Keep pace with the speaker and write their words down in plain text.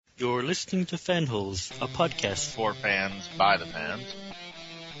You're listening to Fanholes, a podcast for fans by the fans.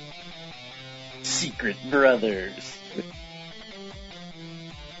 Secret Brothers.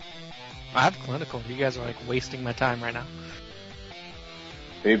 I have clinical. You guys are like wasting my time right now.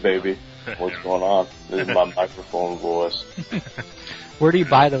 Hey baby, what's going on? This is my microphone voice. Where do you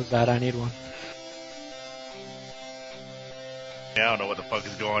buy those at? I need one. Yeah, I don't know what the fuck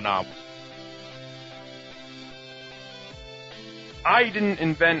is going on. I didn't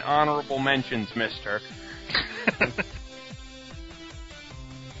invent honorable mentions, mister.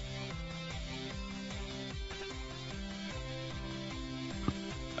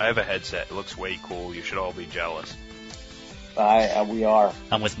 I have a headset. It looks way cool. You should all be jealous. We are.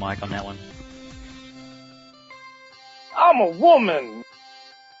 I'm with Mike on that one. I'm a woman!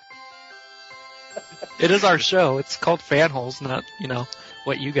 It is our show. It's called Fanholes, not,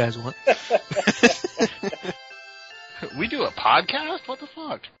 what you guys want. We do a podcast? What the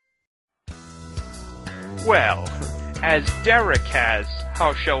fuck? Well, as Derek has,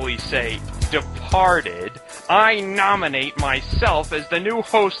 how shall we say, departed, I nominate myself as the new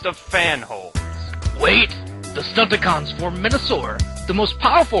host of Fanholes. Wait! The Stunticons form Minosaur, the most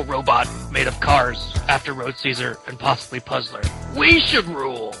powerful robot made of cars, after Road Caesar and possibly Puzzler. We should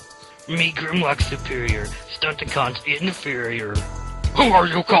rule! Me, Grimlock superior, Stunticons inferior. Who are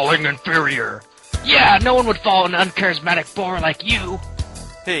you calling inferior? Yeah, no one would follow an uncharismatic bore like you.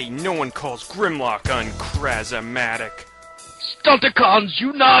 Hey, no one calls Grimlock unchrasmatic. Stunticons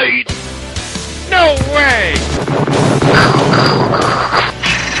unite! No way!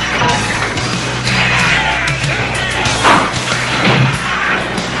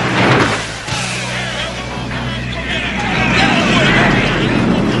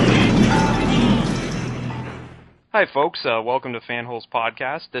 Hi folks, welcome to Fanholes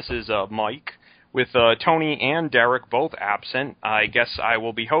Podcast. This is Mike. With Tony and Derek both absent, I guess I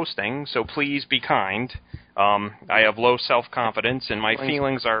will be hosting, so please be kind. I have low self-confidence, and my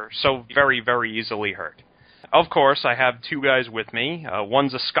feelings are so very, very easily hurt. Of course, I have two guys with me.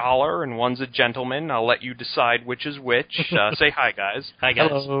 One's a scholar and one's a gentleman. I'll let you decide which is which. Say hi, guys. Hi, guys.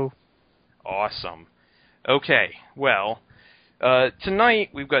 Hello. Awesome. Okay, well... tonight,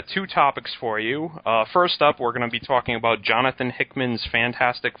 we've got two topics for you. First up, we're going to be talking about Jonathan Hickman's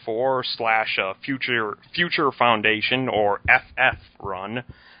Fantastic Four / Future Foundation, or FF run.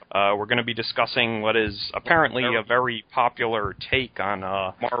 We're going to be discussing what is apparently a very popular take on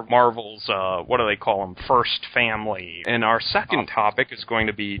Marvel's, what do they call them, First Family. And our second topic is going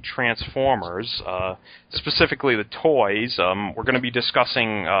to be Transformers, specifically the toys. We're going to be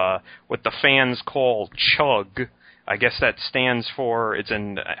discussing what the fans call CHUG. I guess that stands for, it's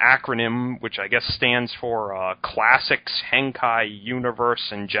an acronym which I guess stands for Classics, Henkai, Universe,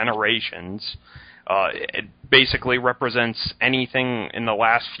 and Generations. It basically represents anything in the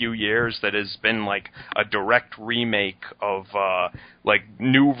last few years that has been like a direct remake of like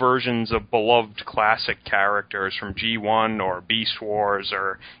new versions of beloved classic characters from G1 or Beast Wars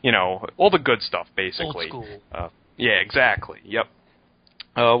or, all the good stuff basically. Old school. Yeah, exactly. Yep.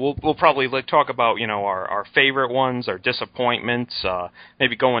 We'll probably talk about our favorite ones, our disappointments,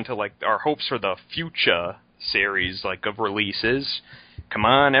 maybe go into like our hopes for the future series of releases. Come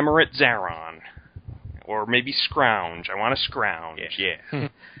on, Emirate Zaron, or maybe Scrounge. I want to Scrounge. Yeah.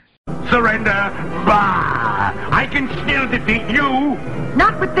 Surrender! Bah! I can still defeat you!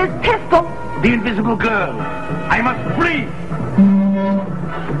 Not with this pistol! The invisible girl! I must flee!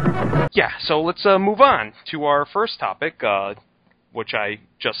 Yeah, so let's move on to our first topic, which I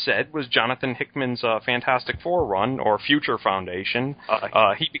just said was Jonathan Hickman's Fantastic Four run, or Future Foundation.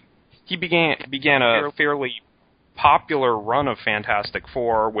 He began a fairly popular run of Fantastic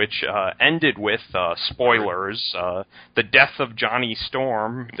Four, which ended with, spoilers, the death of Johnny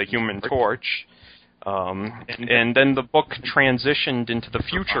Storm, the Human Torch. And then the book transitioned into the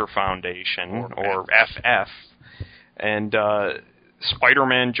Future Foundation, or FF, and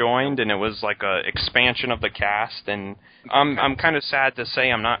Spider-Man joined, and it was like a expansion of the cast, and I'm kind of sad to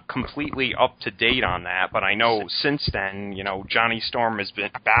say I'm not completely up to date on that, but I know since then, Johnny Storm has been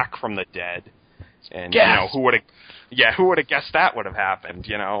back from the dead, and who would have guessed that would have happened,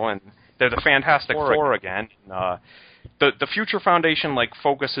 and they're the Fantastic Four again. The Future Foundation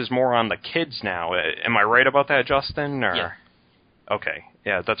focuses more on the kids now. Am I right about that, Justin? Or? Yeah. Okay.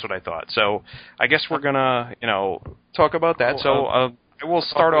 Yeah, that's what I thought. So I guess we're gonna, talk about that. So we'll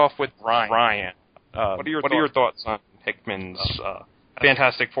start off with Ryan. What are your thoughts on Hickman's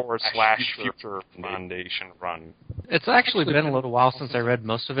Fantastic Four / Future Foundation run? It's actually been a little while since I read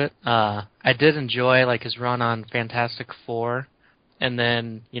most of it. I did enjoy his run on Fantastic Four, and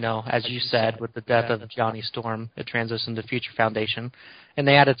then, as you said, with the death of Johnny Storm, it transitioned to Future Foundation, and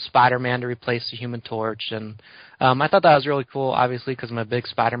they added Spider-Man to replace the Human Torch, and I thought that was really cool, obviously, because I'm a big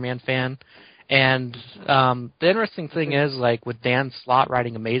Spider-Man fan. And the interesting thing is, like, with Dan Slott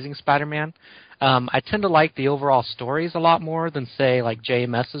writing Amazing Spider-Man, I tend to like the overall stories a lot more than, say, like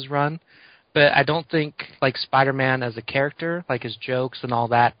JMS's run. But I don't think, like, Spider-Man as a character, like his jokes and all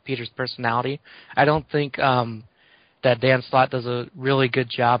that, Peter's personality, I don't think that Dan Slott does a really good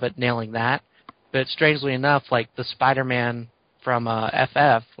job at nailing that. But strangely enough, like, the Spider-Man from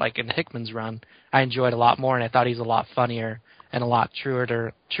FF, like in Hickman's run, I enjoyed a lot more, and I thought he's a lot funnier and a lot truer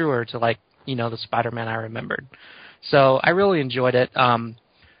to like, the Spider-Man I remembered. So I really enjoyed it.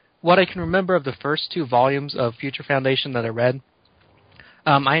 What I can remember of the first 2 volumes of Future Foundation that I read,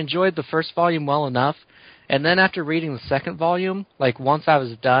 I enjoyed the first volume well enough, and then after reading the second volume, like once I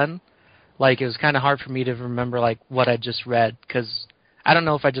was done, like it was kind of hard for me to remember like what I just read, because I don't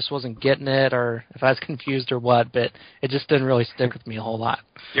know if I just wasn't getting it or if I was confused or what, but it just didn't really stick with me a whole lot.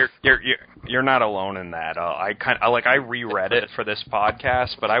 You're not alone in that. I reread it for this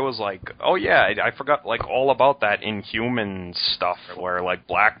podcast, but I was like, oh yeah, I forgot like all about that Inhuman stuff where like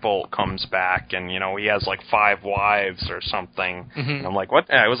Black Bolt comes back and he has like 5 wives or something. Mm-hmm. And I'm like,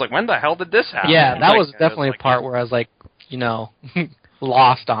 what? I was like, when the hell did this happen? Yeah, that was definitely a part where I was like,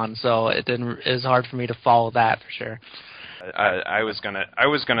 lost on. So it was hard for me to follow that for sure. I was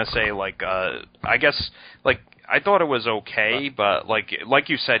gonna say like I guess like I thought it was okay, but like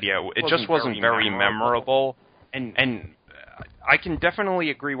you said, yeah, it just wasn't very memorable. And I can definitely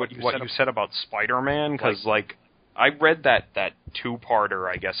agree with what you said about Spider-Man, because like I read that 2-parter,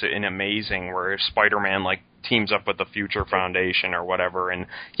 I guess, in Amazing, where Spider-Man like teams up with the Future Foundation or whatever, and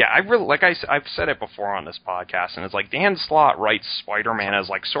yeah, I really I've said it before on this podcast, and it's like Dan Slott writes Spider-Man as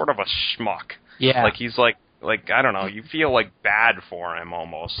like sort of a schmuck. Yeah, like he's like I don't know, you feel like bad for him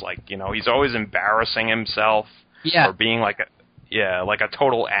almost, like he's always embarrassing himself, or being like a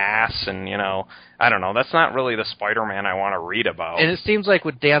total ass, and I don't know, that's not really the Spider-Man I want to read about. And it seems like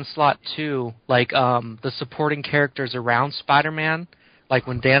with Dan Slott too, like the supporting characters around Spider-Man, like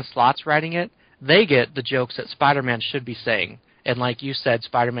when Dan Slott's writing it, they get the jokes that Spider-Man should be saying. And like you said,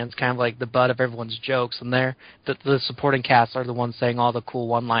 Spider-Man's kind of like the butt of everyone's jokes, and the supporting cast are the ones saying all the cool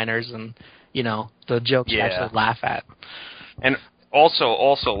one-liners and the jokes you actually laugh at. And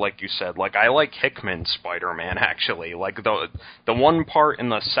also, like you said, like I like Hickman's Spider-Man actually. Like the one part in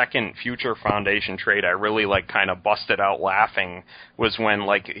the second Future Foundation trade I really like kind of busted out laughing was when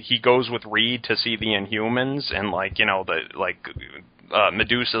like he goes with Reed to see the Inhumans, and like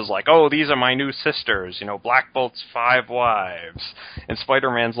Medusa's like, oh, these are my new sisters, Black Bolt's 5 wives. And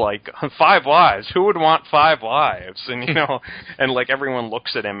Spider-Man's like, 5 wives? Who would want 5 wives? And, and like everyone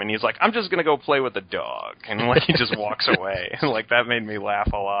looks at him and he's like, I'm just going to go play with the dog. And like he just walks away. And like that made me laugh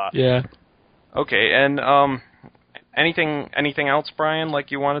a lot. Yeah. Okay, and anything else, Brian,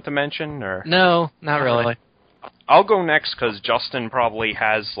 like you wanted to mention? Or no, not really. I'll go next because Justin probably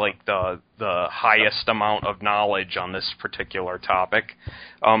has like the highest amount of knowledge on this particular topic.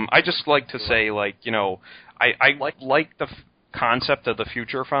 I just like to say, like, I like the concept of the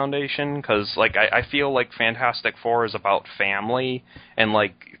Future Foundation, because like I feel like Fantastic Four is about family, and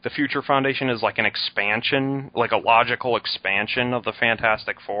like the Future Foundation is like an expansion, like a logical expansion of the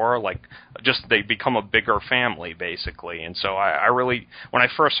Fantastic Four, like just they become a bigger family basically. And so I really, when I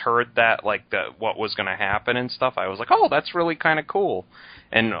first heard that, like what was going to happen and stuff, I was like, oh, that's really kind of cool.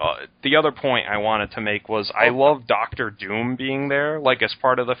 And the other point I wanted to make was I love Dr. Doom being there, like as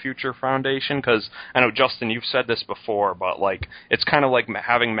part of the Future Foundation, because I know, Justin, you've said this before, but like it's kind of like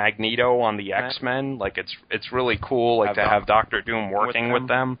having Magneto on the X-Men. Like it's really cool, like to have Dr. Doom working with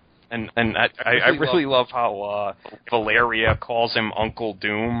them. And I really love how Valeria calls him Uncle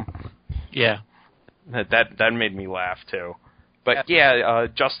Doom. Yeah, that made me laugh too. But yeah,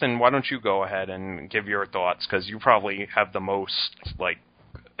 Justin, why don't you go ahead and give your thoughts, because you probably have the most like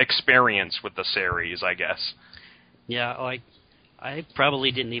experience with the series, I guess. Yeah, like I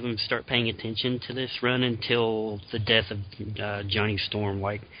probably didn't even start paying attention to this run until the death of Johnny Storm.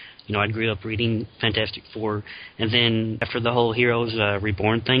 Like, I grew up reading Fantastic Four, and then after the whole Heroes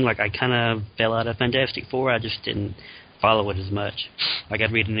Reborn thing, like I kind of fell out of Fantastic Four. I just didn't follow it as much. Like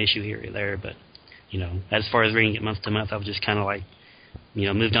I'd read an issue here or there, but as far as reading it month to month, I was just kind of like,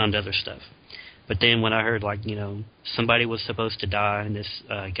 moved on to other stuff. But then when I heard, like, somebody was supposed to die and this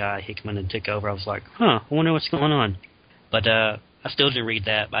guy, Hickman, had took over, I was like, I wonder what's going on. But I still didn't read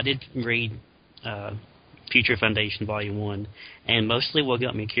that. I did read Future Foundation Volume 1, and mostly what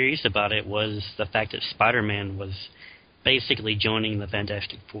got me curious about it was the fact that Spider-Man was basically joining the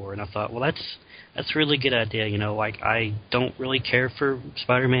Fantastic Four, and I thought, well, that's a really good idea. You know, like I don't really care for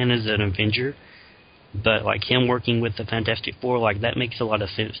Spider-Man as an Avenger, but like him working with the Fantastic Four, like that makes a lot of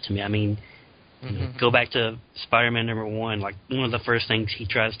sense to me. I mean, you know, go back to Spider-Man #1. Like one of the first things he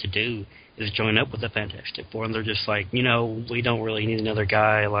tries to do is join up with the Fantastic Four, and they're just like, you know, we don't really need another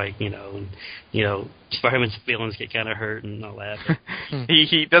guy, like, you know, and you know, Spider-Man's feelings get kind of hurt and all that.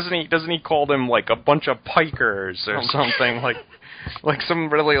 he doesn't call them like a bunch of pikers or something like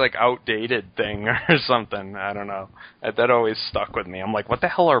some really like outdated thing or something. I don't know. That always stuck with me. I'm like, what the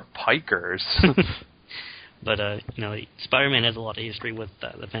hell are pikers? But, you know, Spider-Man has a lot of history with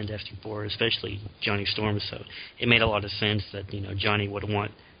the Fantastic Four, especially Johnny Storm, so it made a lot of sense that, you know, Johnny would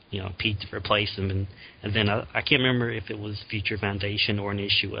want, you know, Pete to replace him. And then I can't remember if it was Future Foundation or an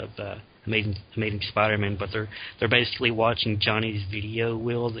issue of Amazing Spider-Man, but they're basically watching Johnny's video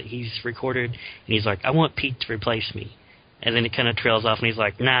wheel that he's recorded, and he's like, I want Pete to replace me. And then it kind of trails off, and he's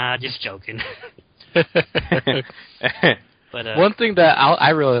like, nah, just joking. But one thing that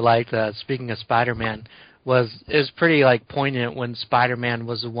I really liked, speaking of Spider-Man, is pretty like poignant when Spider-Man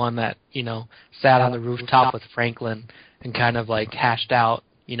was the one that, you know, sat on the rooftop with Franklin and kind of like hashed out,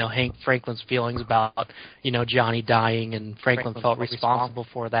 you know, Hank Franklin's feelings about, you know, Johnny dying, and Franklin felt responsible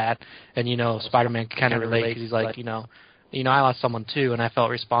for that, and, you know, Spider-Man kind of relate because he's like, you know, I lost someone too, and I felt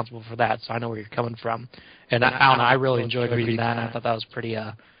responsible for that, so I know where you're coming from. And I don't know, I really enjoyed reading that, and I thought that was pretty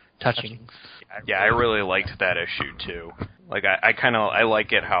touching. Yeah, I really liked that issue too. Like I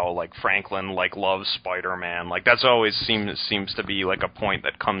like it how like Franklin like loves Spider-Man. Like that's always seems to be like a point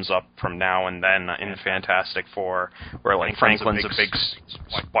that comes up from now and then in Fantastic Four, where like Franklin's a big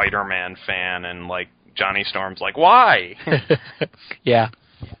Spider-Man fan, and like Johnny Storm's like, why? Yeah.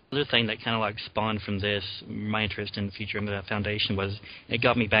 Another thing that kind of like spawned from this, my interest in the Future Foundation, was it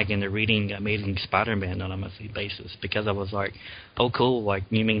got me back into reading Amazing Spider-Man on a monthly basis, because I was like, oh cool, like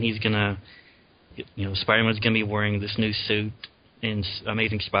you mean he's gonna, you know, Spider-Man's gonna be wearing this new suit in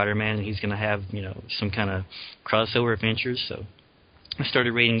Amazing Spider-Man, and he's gonna have, you know, some kind of crossover adventures. So I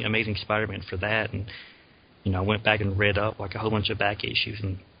started reading Amazing Spider-Man for that, and you know, I went back and read up like a whole bunch of back issues,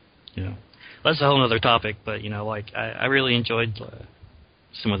 and you know, that's a whole other topic. But you know, like I really enjoyed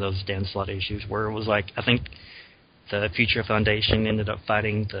some of those Dan Slott issues where it was like, I think the Future Foundation ended up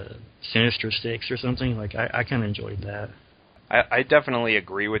fighting the Sinister Six or something. Like I kind of enjoyed that. I definitely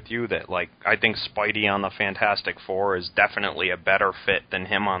agree with you that, like, I think Spidey on the Fantastic Four is definitely a better fit than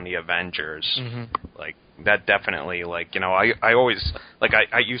him on the Avengers. Mm-hmm. Like, that definitely, like, you know, I always, like,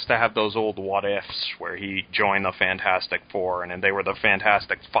 I used to have those old what-ifs where he joined the Fantastic Four, and then they were the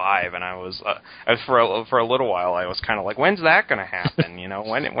Fantastic Five, and I was for a little while, I was kind of like, when's that going to happen? You know,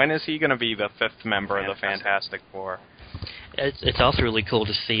 when is he going to be the fifth member of the Fantastic Four? It's also really cool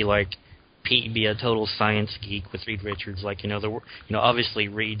to see, like, Pete be a total science geek with Reed Richards. Like, you know, obviously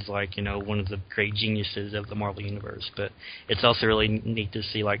Reed's like, you know, one of the great geniuses of the Marvel Universe, but it's also really neat to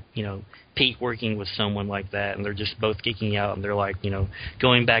see, like, you know, Pete working with someone like that, and they're just both geeking out, and they're like, you know,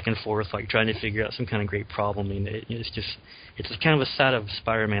 going back and forth, like trying to figure out some kind of great problem. I mean, it's kind of a side of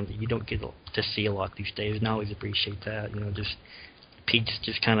Spider-Man that you don't get to see a lot these days, and I always appreciate that. You know, just Pete's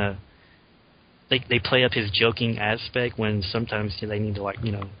just kind of, they play up his joking aspect when sometimes they need to, like,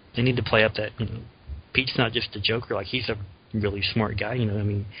 you know, they need to play up that, you know, Pete's not just a joker, like, he's a really smart guy, you know. I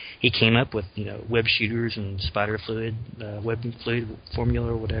mean, he came up with, you know, web shooters and spider fluid, web fluid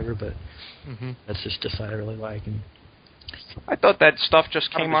formula or whatever, but that's just stuff I really like. And I thought that stuff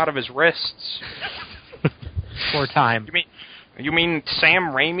just came out of his wrists. For time. You mean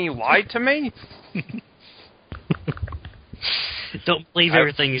Sam Raimi lied to me? Don't believe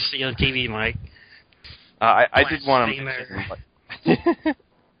everything you see on TV, Mike. I did want to...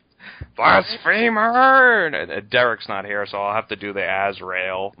 Blasphemer! Derek's not here, so I'll have to do the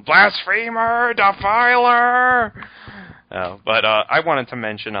Azrael. Blasphemer! Defiler! But I wanted to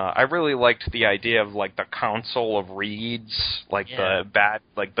mention, I really liked the idea of, like, the Council of Reeds, like,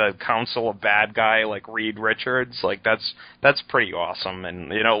 the Council of Bad Guy, like Reed Richards. Like, that's pretty awesome.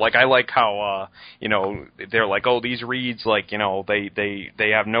 And, you know, like, I like how, you know, they're like, oh, these Reeds, like, you know, they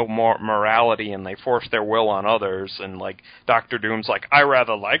have no more morality, and they force their will on others. And, like, Dr. Doom's like, I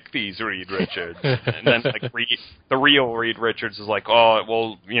rather like these Reed Richards. And then, like, the real Reed Richards is like, oh,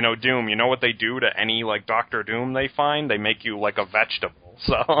 well, you know, Doom, you know what they do to any, like, Dr. Doom they find? They make you like a vegetable.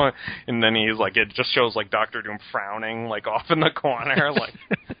 So, and then he's like, it just shows like Dr. Doom frowning like off in the corner. Like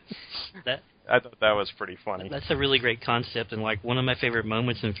I thought that was pretty funny. That's a really great concept, and like one of my favorite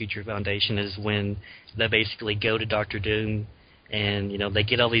moments in Future Foundation is when they basically go to Dr. Doom, and you know they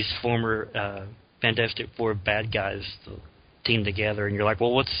get all these former Fantastic Four bad guys, team together, and you're like,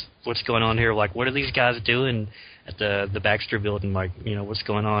 well, what's going on here? Like, what are these guys doing at the Baxter Building? Like, what's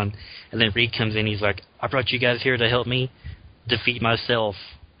going on? And then Reed comes in, he's like, I brought you guys here to help me defeat myself.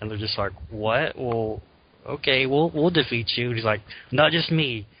 And they're just like, what? Well, okay, we'll defeat you. And he's like, not just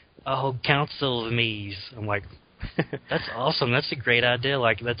me, a whole council of me's. I'm like, that's awesome. That's a great idea.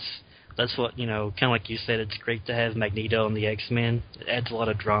 Like, that's what, kind of like you said, it's great to have Magneto and the X-Men. It adds a lot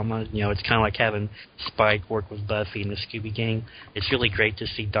of drama. It's kind of like having Spike work with Buffy and the Scooby Gang. It's really great to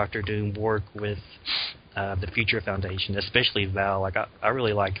see Dr. Doom work with the Future Foundation, especially Val. Like, I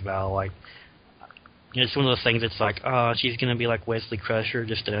really like Val. Like, it's one of those things that's like, oh, she's going to be like Wesley Crusher,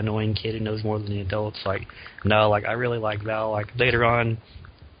 just an annoying kid who knows more than the adults. Like, no, like, I really like Val. Like, later on,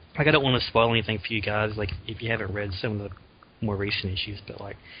 like, I don't want to spoil anything for you guys, like, if you haven't read some of the more recent issues, but,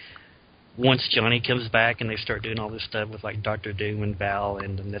 like, once Johnny comes back and they start doing all this stuff with, like, Dr. Doom and Val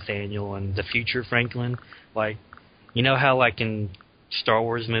and Nathaniel and the future Franklin, like, how, like, in Star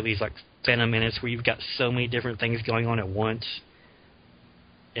Wars movies, like Phantom Menace, where you've got so many different things going on at once,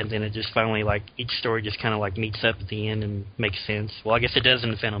 and then it just finally, like, each story just kind of, like, meets up at the end and makes sense. Well, I guess it does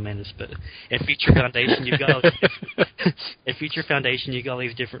in the Phantom Menace, but in Future Foundation, you've got all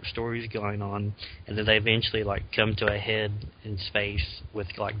these different stories going on, and then they eventually, like, come to a head in space with,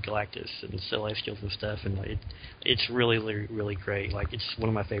 like, Galactus and Celestials and stuff, and like, it's really, really, really great. Like, it's one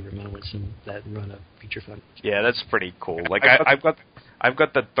of my favorite moments in that run of Future Foundation. Yeah, that's pretty cool. Like, I've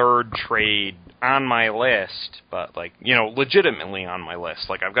got the third trade on my list, but, like, legitimately on my list.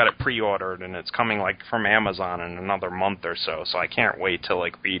 Like, I've got it pre-ordered, and it's coming, like, from Amazon in another month or so I can't wait to,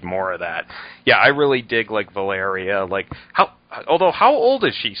 like, read more of that. Yeah, I really dig, like, Valeria. Like, how old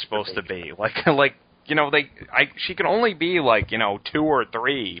is she supposed to be? Like, she can only be, like, 2 or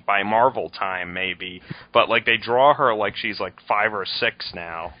 3 by Marvel time, maybe, but, like, they draw her like she's, like, 5 or 6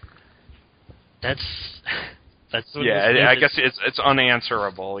 now. That's yeah, I guess it's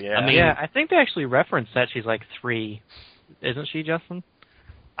unanswerable. Yeah, I mean, I think they actually referenced that she's like 3, isn't she, Justin?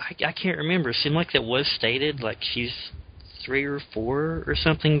 I can't remember. It seemed like that was stated, like she's 3 or 4 or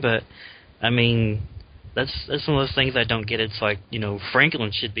something. But I mean, that's one of those things I don't get. It's like,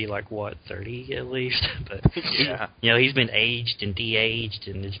 Franklin should be like, what, 30 at least? But yeah, he's been aged and de-aged,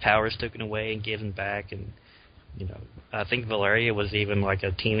 and his powers taken away and given back, and I think Valeria was even like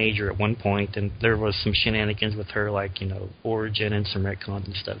a teenager at one point, and there was some shenanigans with her, like, origin and some retcons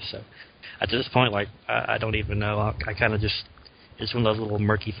and stuff. So at this point, like, I don't even know. I kind of just, it's one of those little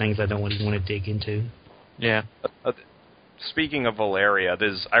murky things I don't even want to dig into. Yeah. Speaking of Valeria,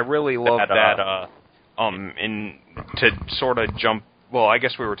 I really love that. To sort of jump. Well, I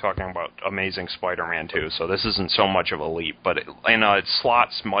guess we were talking about Amazing Spider-Man 2, so this isn't so much of a leap. But in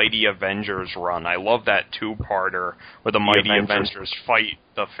Slott's Mighty Avengers run, I love that 2-parter where the Mighty Avengers fight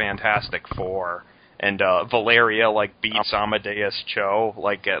the Fantastic Four, and Valeria, like, beats Amadeus Cho,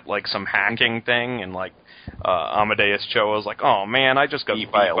 like, at, like, some hacking thing, and, like, Amadeus Cho is like, oh, man, I just got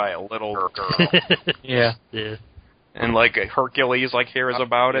beat by a little girl. Yeah. And, like, Hercules, like, hears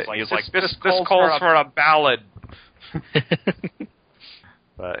about it. He's like, this calls for a ballad.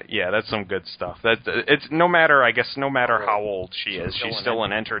 But yeah, that's some good stuff. It's no matter how old she is, she's still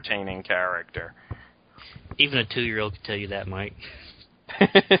an entertaining character. Even a 2-year-old could tell you that, Mike.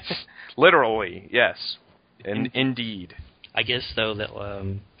 Literally, yes. Indeed. I guess, though, that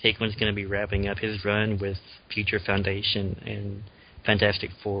Hickman's going to be wrapping up his run with Future Foundation and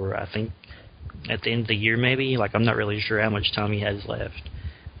Fantastic Four, I think, at the end of the year, maybe. Like, I'm not really sure how much time he has left.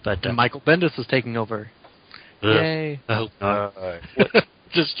 But Michael Bendis is taking over. Yay. I hope not.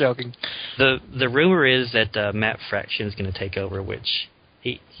 Just joking. The rumor is that Matt Fraction is going to take over, which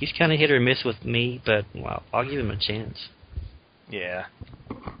he's kind of hit or miss with me, but well, I'll give him a chance. Yeah,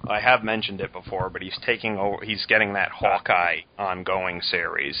 I have mentioned it before, but he's taking over. He's getting that Hawkeye ongoing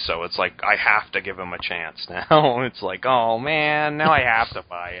series, so it's like I have to give him a chance now. It's like, oh man, now I have to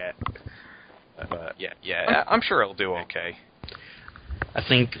buy it. But yeah, I'm sure he'll do okay. I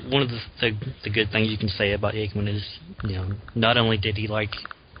think one of the good things you can say about Hickman is, not only did he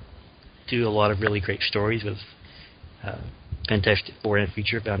do a lot of really great stories with Fantastic Four and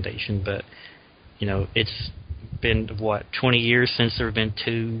Future Foundation, but it's been 20 years since there have been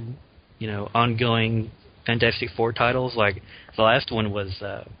 2 ongoing Fantastic Four titles. Like the last one was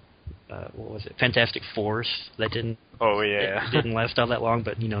what was it? Fantastic Force. That didn't. Oh yeah. It didn't last all that long,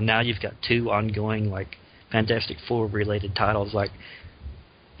 but now you've got 2 ongoing like Fantastic Four related titles. Like,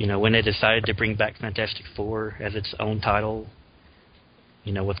 when they decided to bring back Fantastic Four as its own title,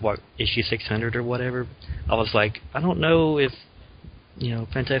 with issue 600 or whatever, I was like, I don't know if,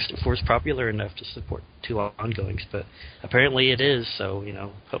 Fantastic Four is popular enough to support 2 ongoings, but apparently it is, so,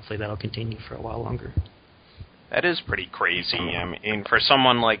 hopefully that'll continue for a while longer. That is pretty crazy. I mean, for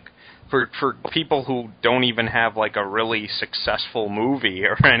someone like, for people who don't even have like a really successful movie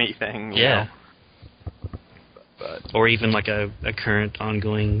or anything. You know? But, or even like a current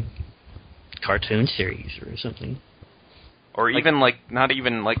ongoing cartoon series or something. Or even like, not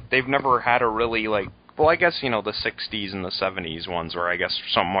even like, they've never had a really like, well, I guess, you know, the 60s and the 70s ones were, I guess,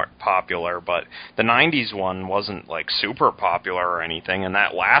 somewhat popular, but the 90s one wasn't like super popular or anything, and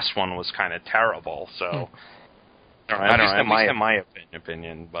that last one was kind of terrible, so... I don't know, in my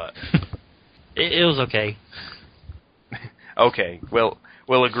opinion, but... it was okay. Okay, we'll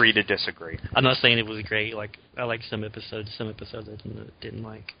agree to disagree. I'm not saying it was great. Like, I liked some episodes I didn't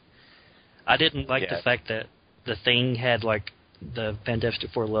like. I didn't like the fact that the Thing had, like, the Fantastic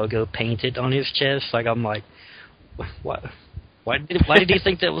Four logo painted on his chest. Like, I'm like, what? Why did he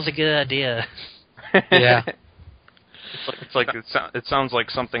think that was a good idea? Yeah. It's like it sounds like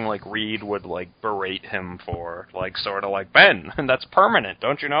something like Reed would like berate him for, like sort of like, Ben, that's permanent,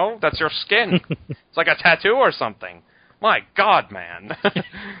 don't you know? That's your skin. It's like a tattoo or something. My God, man.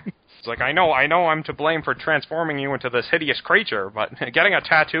 It's like, I know I'm to blame for transforming you into this hideous creature, but getting a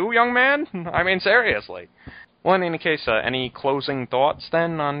tattoo, young man? I mean, seriously. Well, in any case, any closing thoughts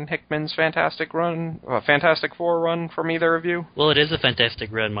then on Hickman's Fantastic Four run from either of you? Well, it is a fantastic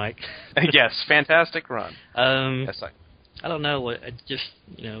run, Mike. Yes, fantastic run. Yes, I don't know. I just,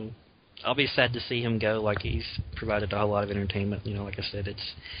 you know, I'll be sad to see him go. Like, he's provided a whole lot of entertainment. You know, like I said,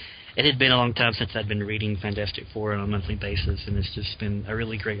 it had been a long time since I'd been reading Fantastic Four on a monthly basis, and it's just been a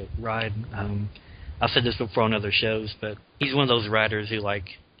really great ride. I've said this before on other shows, but he's one of those writers who, like,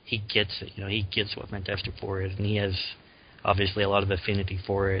 he gets it. You know, he gets what Fantastic Four is, and he has obviously a lot of affinity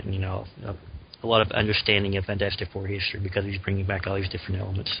for it, and, you know, a lot of understanding of Fantastic Four history because he's bringing back all these different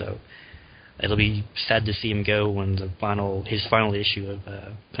elements. So it'll be sad to see him go when his final issue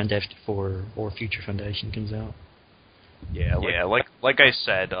of Fantastic Four or Future Foundation comes out. Yeah, like I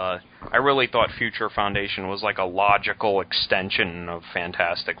said, I really thought Future Foundation was like a logical extension of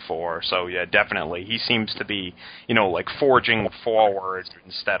Fantastic Four. So yeah, definitely, he seems to be, you know, like forging forward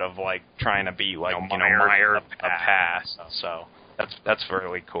instead of like trying to be like, you know, mired in the past. So that's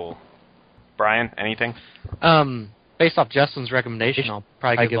really cool. Brian, anything? Based off Justin's recommendation, I'll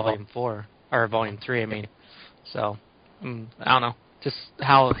probably give Volume 4 or Volume 3. I mean, so I don't know, just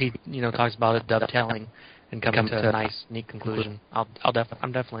how he, you know, talks about it dovetailing and coming to a nice, neat conclusion. I'm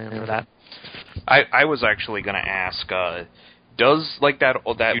definitely in for that. I was actually going to ask, does like that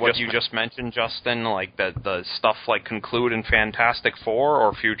what you just mentioned, Justin, like the stuff like conclude in Fantastic Four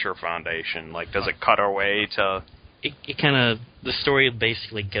or Future Foundation? Like, does it cut away to? It kind of, the story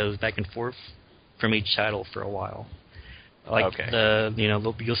basically goes back and forth from each title for a while. Like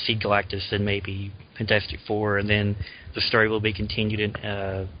you'll see Galactus in maybe Fantastic Four, and then the story will be continued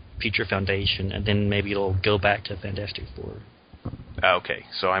in Future Foundation, and then maybe it'll go back to Fantastic Four. Okay,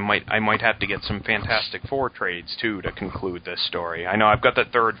 so I might have to get some Fantastic Four trades too to conclude this story. I know I've got the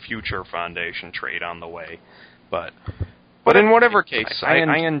third Future Foundation trade on the way, but in whatever case, I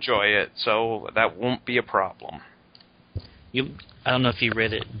enjoy it, so that won't be a problem. I don't know if you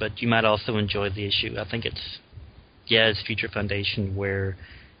read it, but you might also enjoy the issue. I think it's Future Foundation, where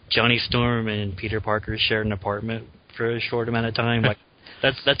Johnny Storm and Peter Parker share an apartment for a short amount of time. Like,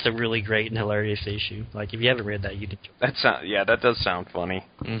 that's a really great and hilarious issue. Like, if you haven't read that, you'd enjoy it. That does sound funny.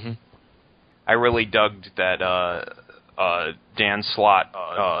 Mm-hmm. I really dug that Dan Slott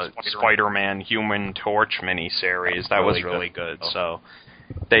Spider-Man Human Torch miniseries. That was really good. So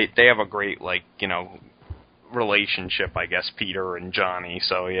they have a great, like, you know, relationship, I guess, Peter and Johnny.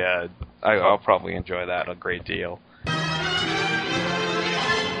 So yeah, I'll probably enjoy that a great deal.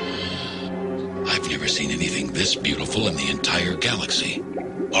 I've never seen anything this beautiful in the entire galaxy.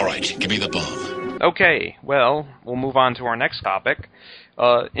 All right, give me the bomb. Okay, well, we'll move on to our next topic.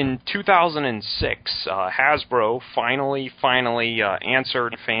 In 2006, Hasbro finally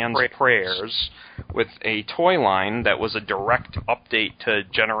answered fans' prayers with a toy line that was a direct update to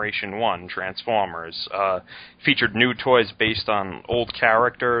Generation 1 Transformers. Featured new toys based on old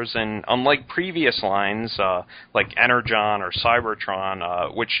characters, and unlike previous lines, like Energon or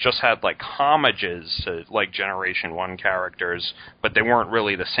Cybertron, which just had like homages to like Generation 1 characters, but they weren't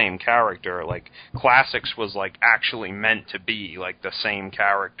really the same character, like Classics was like actually meant to be like the same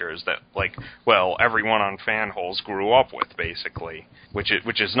characters that, like, well, everyone on Fanholes grew up with, basically, which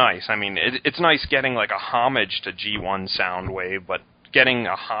is nice. I mean, it's nice getting like a homage to G1 Soundwave, but getting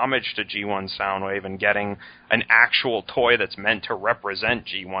a homage to G1 Soundwave and getting an actual toy that's meant to represent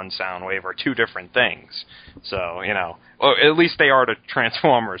G1 Soundwave are two different things. So, you know, well, at least they are to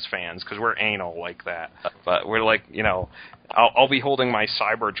Transformers fans, because we're anal like that. But we're like, you know, I'll be holding my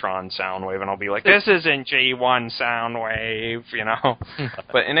Cybertron Soundwave, and I'll be like, this isn't G1 Soundwave, you know?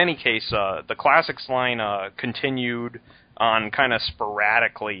 But in any case, the Classics line continued on kind of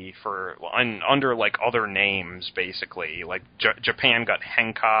sporadically under like other names, basically. Like Japan got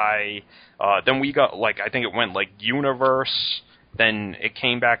Henkai, then we got like, I think it went like Universe, then it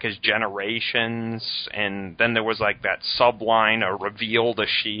came back as Generations, and then there was like that subline, a Reveal the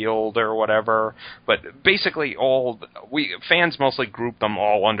Shield or whatever. But basically fans mostly group them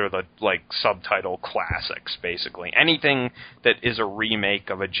all under the like subtitle Classics, basically. Anything that is a remake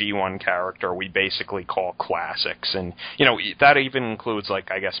of a G1 character we basically call Classics. And, you know, that even includes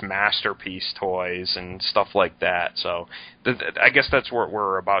like, I guess, Masterpiece toys and stuff like that. So I guess that's what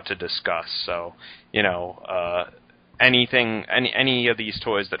we're about to discuss. So, you know, any of these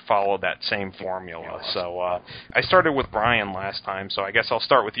toys that follow that same formula. So I started with Brian last time, so I guess I'll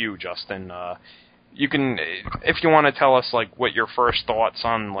start with you, Justin. You can, if you want to tell us like what your first thoughts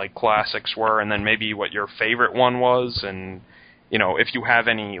on like Classics were, and then maybe what your favorite one was, and you know, if you have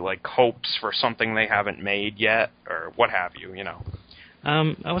any like hopes for something they haven't made yet, or what have you, you know.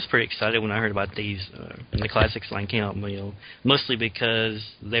 I was pretty excited when I heard about these when the Classics line came out, you know, mostly because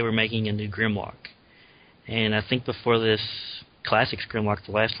they were making a new Grimlock. And I think before this Classics Grimlock,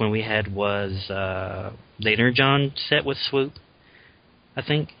 the last one we had was the Energon set with Swoop, I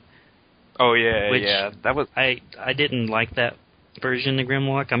think. Oh, yeah, Which yeah. That was... I didn't like that version of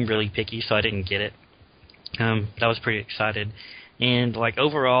Grimlock. I'm really picky, so I didn't get it. I was pretty excited. And, like,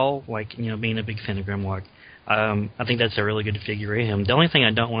 overall, like, you know, being a big fan of Grimlock, I think that's a really good figure of him. The only thing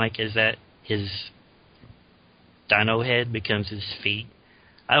I don't like is that his dino head becomes his feet.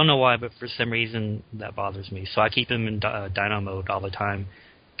 I don't know why, but for some reason that bothers me. So I keep him in dino mode all the time,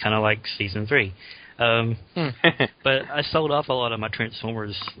 kind of like Season 3. But I sold off a lot of my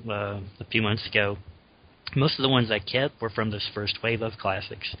Transformers a few months ago. Most of the ones I kept were from this first wave of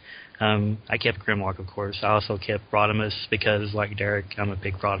Classics. I kept Grimlock, of course. I also kept Rodimus because, like Derek, I'm a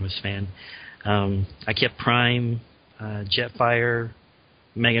big Rodimus fan. I kept Prime, Jetfire,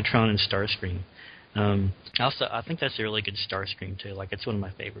 Megatron, and Starscream. Also, I think that's a really good Starscream too. Like, it's one of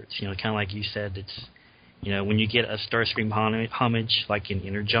my favorites. You know, kind of like you said, it's, you know, when you get a Starscream homage, like in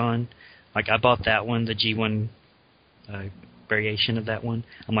Energon, like I bought that one, the G1 variation of that one.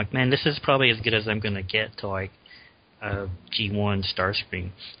 I'm like, man, this is probably as good as I'm gonna get to like G1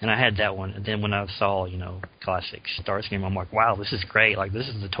 Starscream, and I had that one. And then when I saw, you know, Classic Starscream, I'm like, wow, this is great. Like, this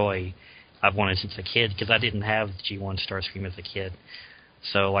is the toy I've wanted since a kid, because I didn't have the G1 Starscream as a kid.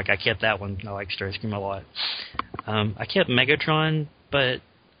 So, like, I kept that one. I like Starscream a lot. I kept Megatron, but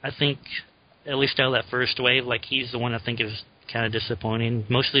I think, at least out of that first wave, like, he's the one I think is kind of disappointing,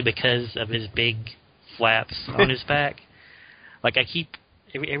 mostly because of his big flaps on his back. Like, I keep,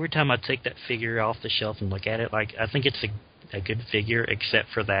 every time I take that figure off the shelf and look at it, like, I think it's a good figure, except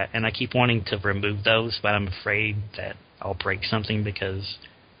for that. And I keep wanting to remove those, but I'm afraid that I'll break something because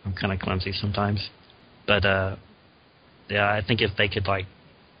I'm kind of clumsy sometimes. But, yeah, I think if they could, like,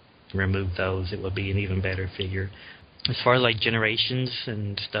 remove those, it would be an even better figure. As far as, like, Generations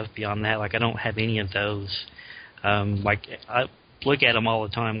and stuff beyond that, like, I don't have any of those. Like, I look at them all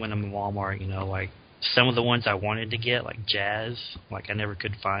the time when I'm in Walmart, you know, like, some of the ones I wanted to get, like Jazz, like, I never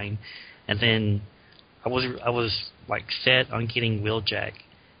could find. And then I was like, set on getting Wheeljack.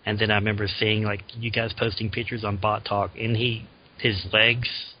 And then I remember seeing, like, you guys posting pictures on Bot Talk, and his legs,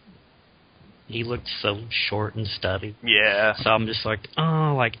 he looked so short and stubby. Yeah. So I'm just like,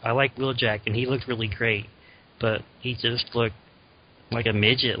 oh, like, I like Wheeljack, and he looked really great, but he just looked like a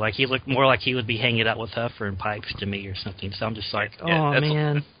midget. Like, he looked more like he would be hanging out with Huffer and Pipes to me or something. So I'm just like, oh,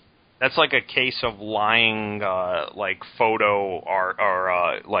 man. That's like a case of lying, like, photo art,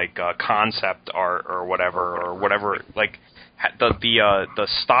 or, like, concept art, or whatever, like, the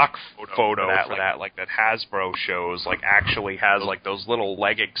stock photo for that, like, that Hasbro shows, like, actually has, like, those little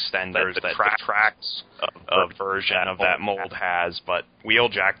leg extenders that tracks a version of that mold has, but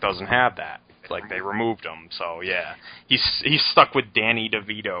Wheeljack doesn't have that. Like, they removed him, so yeah, he's stuck with Danny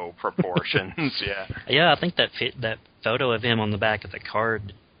DeVito proportions. Yeah, I think that photo of him on the back of the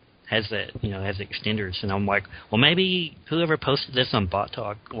card has that, you know, has extenders, and I'm like, well, maybe whoever posted this on Bot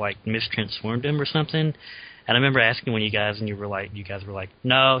Talk, like, mistransformed him or something. And I remember asking when you guys were like,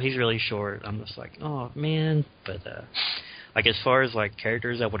 no, he's really short. I'm just like, oh, man. But, like, as far as, like,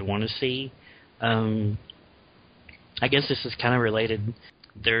 characters I would want to see, I guess this is kind of related.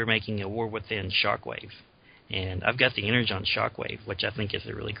 They're making a War Within Shockwave. and I've got the Energon Shockwave, which I think is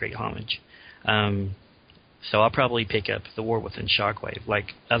a really great homage. So I'll probably pick up the War Within Shockwave.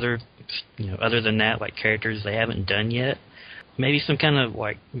 Like other than that, like characters they haven't done yet, maybe some kind of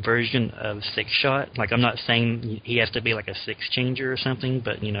like version of Six Shot. Like I'm not saying he has to be like a six changer or something,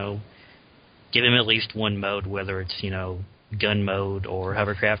 but give him at least one mode, whether it's gun mode or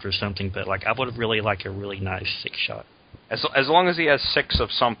hovercraft or something. But like I would really like a really nice Six Shot. As long as he has six of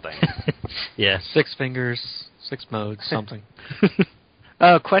something. Yeah. 6 fingers, 6 modes, something.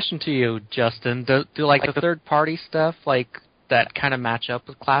 Question to you, Justin. Do like the third-party stuff, like that kind of match up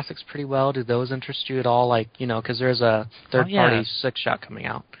with classics pretty well? Do those interest you at all? Like, because there's a third-party Six-Shot coming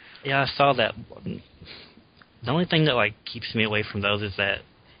out. Yeah, I saw that. The only thing that like keeps me away from those is that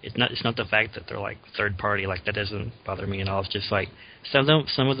it's not the fact that they're like third-party. Like that doesn't bother me at all. It's just like some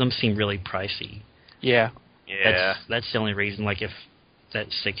of them seem really pricey. Yeah. Yeah. That's the only reason. Like if that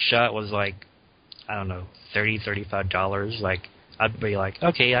Six-Shot was like, I don't know, $35, like I'd be like,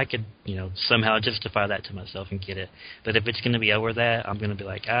 okay, I could, somehow justify that to myself and get it. But if it's going to be over that, I'm going to be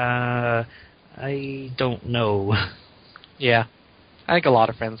like, I don't know. Yeah. I think a lot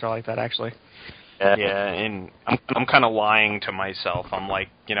of friends are like that, actually. Yeah, and I'm kind of lying to myself. I'm like,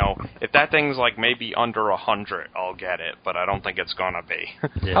 if that thing's like maybe under 100, I'll get it, but I don't think it's going to be.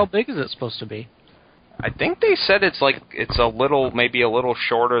 Yeah. How big is it supposed to be? I think they said it's maybe a little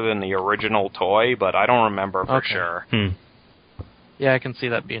shorter than the original toy, but I don't remember for sure. Yeah, I can see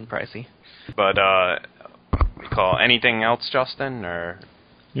that being pricey. But anything else, Justin, or?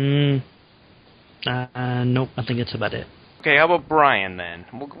 Nope. I think that's about it. Okay, how about Brian then?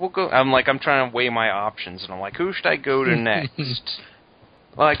 We'll go. I'm trying to weigh my options, and I'm like, who should I go to next?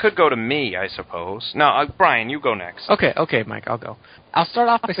 Well, I could go to me, I suppose. No, Brian, you go next. Okay, Mike, I'll go. I'll start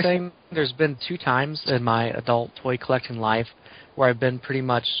off by saying there's been 2 times in my adult toy collecting life where I've been pretty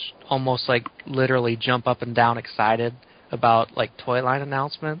much almost like literally jump up and down excited about like toy line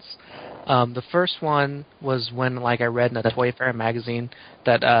announcements. The first one was when I read in a Toy Fair magazine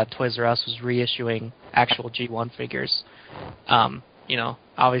that Toys R Us was reissuing actual G1 figures.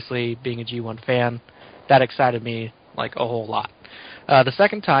 Obviously being a G1 fan, that excited me like a whole lot. The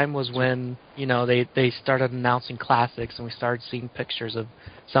second time was when, they started announcing classics and we started seeing pictures of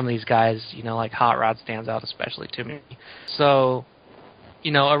some of these guys, like Hot Rod stands out especially to me. So,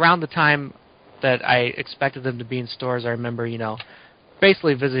 around the time that I expected them to be in stores, I remember,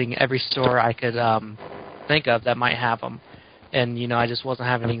 basically visiting every store I could think of that might have them. And, I just wasn't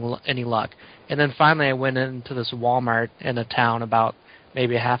having any luck. And then finally I went into this Walmart in a town about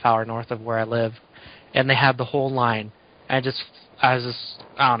maybe a half hour north of where I live, and they had the whole line. I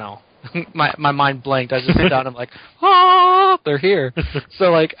don't know. my mind blanked. I just sat down and I'm like, they're here.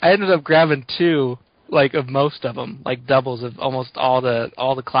 So I ended up grabbing 2 of most of them, doubles of almost all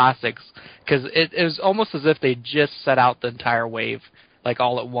the classics, because it was almost as if they just set out the entire wave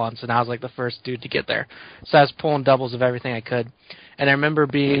all at once, and I was the first dude to get there. So I was pulling doubles of everything I could, and I remember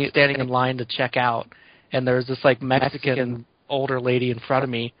standing in line to check out, and there was this Mexican older lady in front of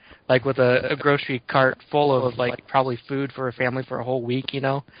me, with a grocery cart full of probably food for a family for a whole week,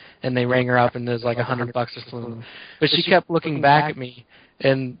 and they rang her up and there's $100 or something. But she kept looking back at me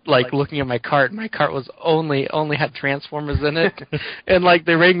and looking at my cart. My cart was only had Transformers in it, and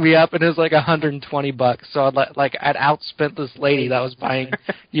they rang me up and it was $120. So I'd outspent this lady that was buying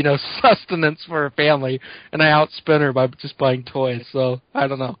sustenance for her family, and I outspent her by just buying toys. So I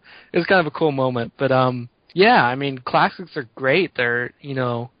don't know, it was kind of a cool moment. But yeah, I mean, classics are great. They're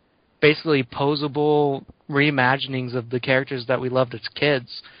basically posable reimaginings of the characters that we loved as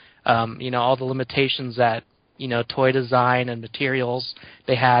kids. All the limitations that toy design and materials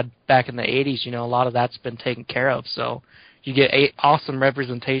they had back in the 80s, a lot of that's been taken care of. So you get 8 awesome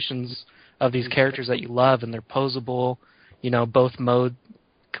representations of these characters that you love, and they're posable. Both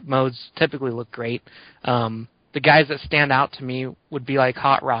modes typically look great. The guys that stand out to me would be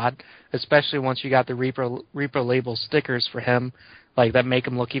Hot Rod, especially once you got the Reaper label stickers for him, that make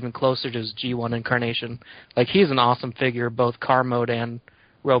him look even closer to his G1 incarnation. He's an awesome figure, both car mode and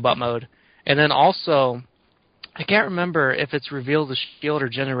robot mode. And then also, I can't remember if it's Reveal the Shield or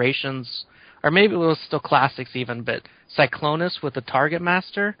Generations, or maybe it was still Classics even, but Cyclonus with the Target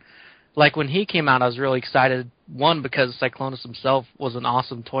Master. When he came out, I was really excited, 1, because Cyclonus himself was an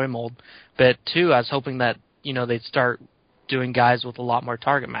awesome toy mold, but 2, I was hoping that, they'd start doing guys with a lot more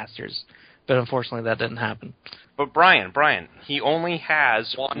Target Masters. But unfortunately, that didn't happen. But Brian, he only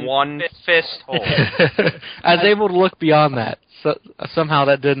has one fist hole. I was able to look beyond that. So, somehow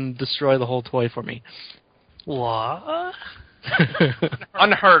that didn't destroy the whole toy for me. What?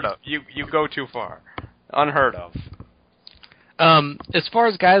 Unheard of. You go too far. Unheard of. As far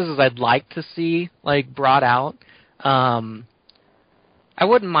as guys as I'd like to see like brought out, I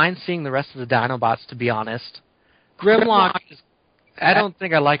wouldn't mind seeing the rest of the Dinobots, to be honest. Grimlock I don't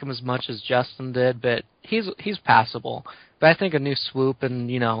think I like him as much as Justin did, but he's passable. But I think a new Swoop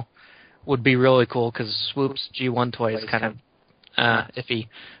would be really cool because Swoop's G1 toy is kind of iffy.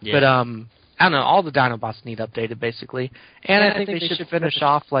 Yeah. But I don't know. All the Dinobots need updated basically, and I think they should finish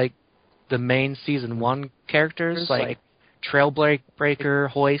off like the main season 1 characters like Trailbreaker,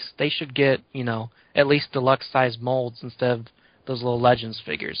 Hoist. They should get at least deluxe size molds instead of those little Legends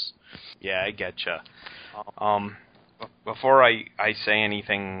figures. Yeah, I getcha. Before I say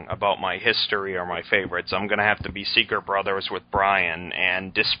anything about my history or my favorites, I'm going to have to be Secret Brothers with Brian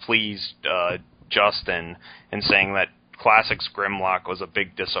and displease Justin in saying that Classics Grimlock was a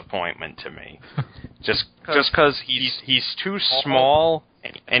big disappointment to me. just because he's too small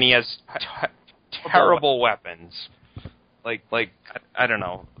and he has terrible weapons. Like I don't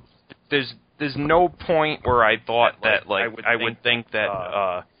know. There's no point where I thought that I would think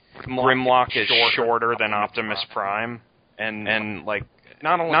that Grimlock is shorter than Optimus Prime, and like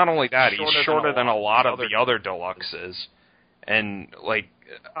not only that, he's shorter than a lot of the other deluxes, and like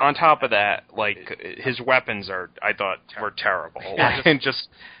on top of that, like his weapons I thought were terrible, and just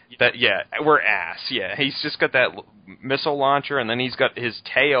that were ass. Yeah, he's just got that missile launcher, and then he's got his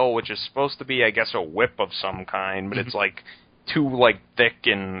tail, which is supposed to be, I guess, a whip of some kind, but it's like too like thick,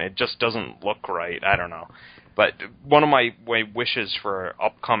 and it just doesn't look right. I don't know. But one of my wishes for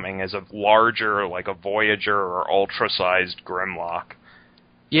upcoming is a larger, like a Voyager or ultra-sized Grimlock.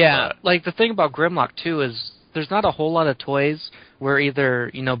 Yeah, like the thing about Grimlock, too, is there's not a whole lot of toys where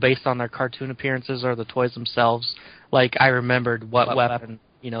either, based on their cartoon appearances or the toys themselves, like I remembered what weapon,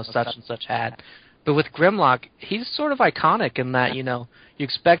 such and such had. But with Grimlock, he's sort of iconic in that, you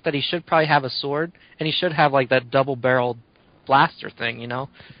expect that he should probably have a sword, and he should have, like, that double-barreled blaster thing,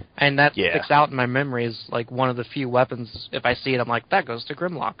 and that sticks out in my memory as like one of the few weapons. If I see it, I'm like, that goes to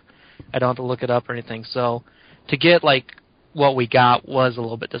Grimlock. I don't have to look it up or anything. So to get like what we got was a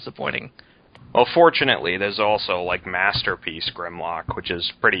little bit disappointing. Well, fortunately, there's also like Masterpiece Grimlock, which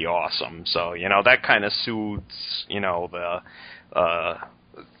is pretty awesome. So that kind of soothes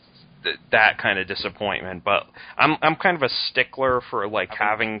that kind of disappointment. But I'm kind of a stickler for like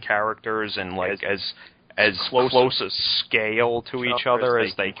having characters and like as close a scale to each other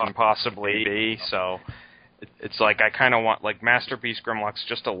as they can possibly be. So it's like I kind of want, like, Masterpiece Grimlock's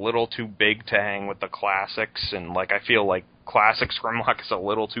just a little too big to hang with the Classics, and like I feel like Classics Grimlock is a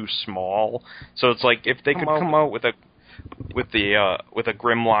little too small. So it's like if they could come out with a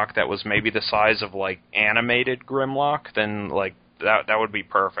Grimlock that was maybe the size of like animated Grimlock, then like that would be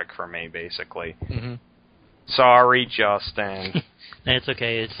perfect for me, basically. Mm-hmm. Sorry, Justin. It's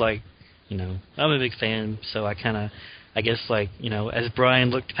okay. It's like, I'm a big fan, so I guess, like, as Brian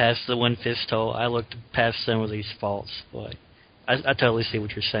looked past the one fist hole, I looked past some of these faults. Like, I totally see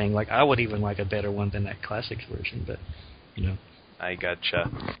what you're saying. Like, I would even like a better one than that Classics version, but, I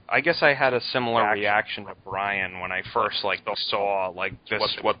gotcha. I guess I had a similar reaction to Brian when I first, like, saw, like,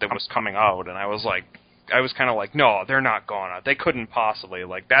 what was coming out, and I was kind of like, no, they're not going out. They couldn't possibly.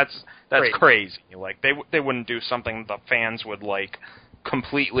 Like, that's crazy. Like, they wouldn't do something the fans would, like,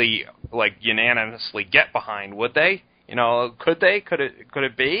 completely, like, unanimously get behind, would they? Could they? Could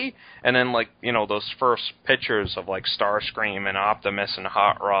it be? And then, like, those first pictures of, like, Starscream and Optimus and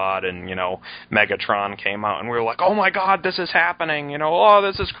Hot Rod and, Megatron came out, and we were like, oh my god, this is happening, oh,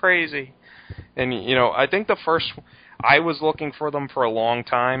 this is crazy. And, I think I was looking for them for a long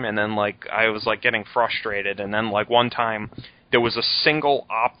time, and then, like, I was, like, getting frustrated, and then, like, one time there was a single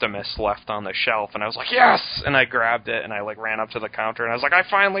Optimus left on the shelf, and I was like, yes! And I grabbed it, and I, like, ran up to the counter, and I was like, I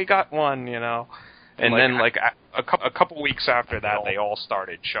finally got one, And then, like, a couple weeks after that, they all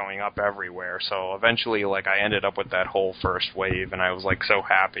started showing up everywhere, so eventually, like, I ended up with that whole first wave, and I was, like, so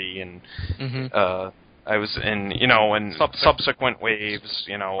happy, and, I was in, and subsequent waves,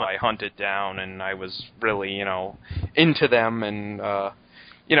 I hunted down, and I was really, into them, and,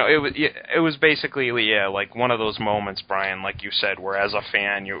 it was basically, like one of those moments, Brian, like you said, where as a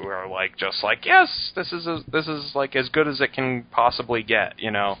fan you were like, just like, yes, this is like as good as it can possibly get,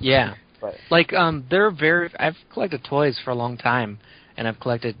 Yeah. But, like, I've collected toys for a long time, and I've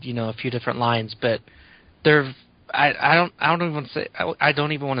collected, a few different lines, but I don't even want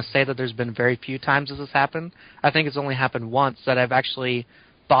to say that there's been very few times this has happened. I think it's only happened once that I've actually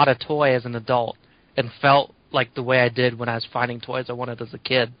bought a toy as an adult and felt like the way I did when I was finding toys I wanted as a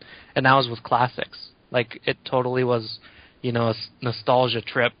kid, and that was with Classics. Like, it totally was, a nostalgia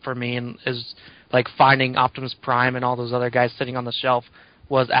trip for me, and is like finding Optimus Prime and all those other guys sitting on the shelf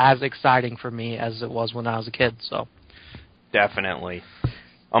was as exciting for me as it was when I was a kid. So Definitely.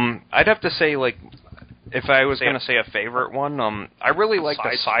 I'd have to say, like, if I was going to say a favorite one, I really like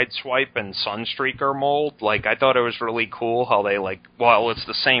the Sideswipe and Sunstreaker mold. Like, I thought it was really cool how they, like, well, it's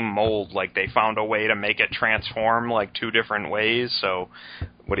the same mold. Like, they found a way to make it transform, like, 2 different ways. So,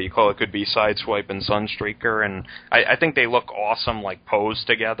 what do you call it? Could be Sideswipe and Sunstreaker. And I think they look awesome, like, posed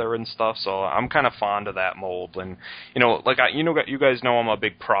together and stuff. So, I'm kind of fond of that mold. And, like, you guys know I'm a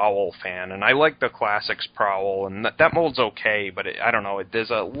big Prowl fan. And I like the Classics Prowl. And that mold's okay. But I don't know.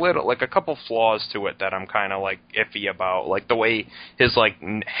 There's a couple flaws to it that I'm kind of, like, iffy about. Like, the way his, like,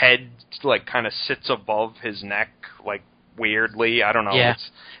 head, like, kind of sits above his neck, like, weirdly. I don't know.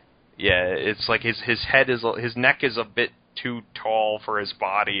 Yeah. It's like his neck is a bit too tall for his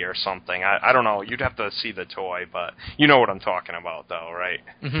body or something. I don't know. You'd have to see the toy, but you know what I'm talking about, though, right?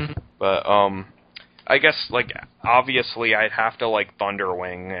 Mm-hmm. But, I guess, like, obviously I'd have to like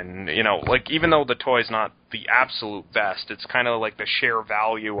Thunderwing, and, like, even though the toy's not the absolute best, it's kind of like the sheer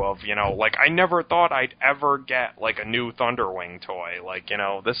value of, like, I never thought I'd ever get, like, a new Thunderwing toy. Like,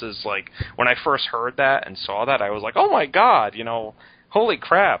 this is, like, when I first heard that and saw that, I was like, oh my god, holy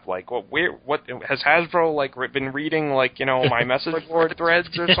crap, like, what has Hasbro, like, been reading, like, my message board threads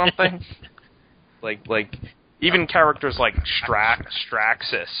or something? Like, even characters like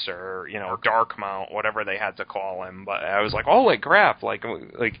Straxus or, Darkmount, whatever they had to call him, but I was like, holy crap, like,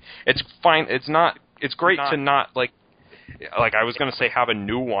 it's fine, it's great to not, like, I was gonna say have a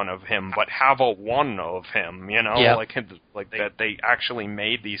new one of him, but have a one of him, Yeah. like that they actually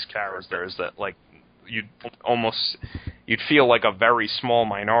made these characters that, like, you'd feel like a very small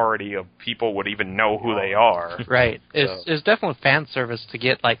minority of people would even know who they are. Right. It's definitely fan service to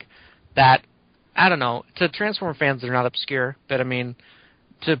get, like, that. I don't know. To Transformer fans, they're not obscure, but I mean,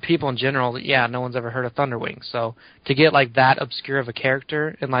 to people in general, yeah, no one's ever heard of Thunderwing. So to get, like, that obscure of a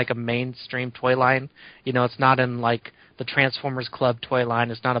character in, like, a mainstream toy line, it's not in, like, the Transformers Club toy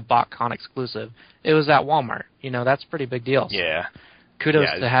line. It's not a BotCon exclusive. It was at Walmart. That's a pretty big deal. So yeah. Kudos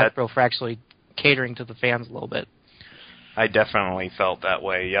to Hasbro for actually catering to the fans a little bit. I definitely felt that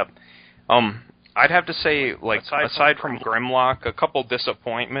way. Yep. I'd have to say, like, aside from Grimlock, a couple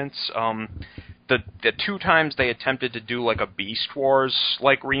disappointments. The 2 times they attempted to do, like, a Beast Wars,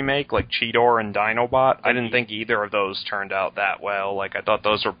 like, remake, like Cheetor and Dinobot, I didn't think either of those turned out that well. Like, I thought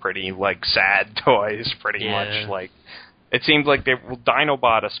those were pretty, like, sad toys, pretty much. Like, it seemed like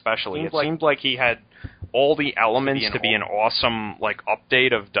Dinobot especially, it seemed like he had all the elements to be an awesome, like,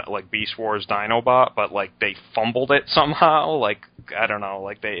 update of, like, Beast Wars Dinobot, but, like, they fumbled it somehow. Like, I don't know,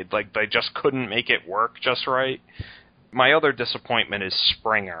 they just couldn't make it work just right. My other disappointment is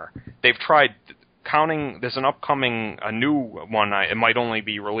Springer. They've tried there's a new one, it might only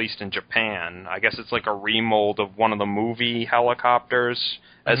be released in Japan. I guess it's like a remold of one of the movie helicopters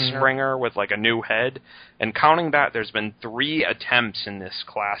as Springer with, like, a new head. And counting that, there's been 3 attempts in this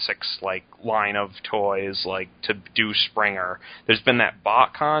Classics, like, line of toys, like, to do Springer. There's been that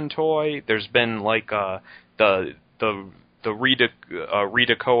BotCon toy. There's been, like, the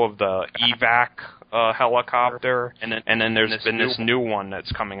Redeco of the evac helicopter, and then there's been this new one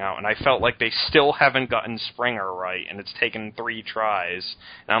that's coming out, and I felt like they still haven't gotten Springer right, and it's taken 3 tries.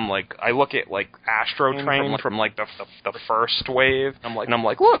 And I'm like, I look at, like, Astro Train from like the first wave, and I'm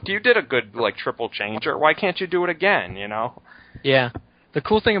like, look, you did a good, like, triple changer. Why can't you do it again? Yeah. The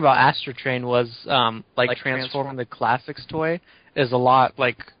cool thing about Astro Train was, like transforming the Classics toy is a lot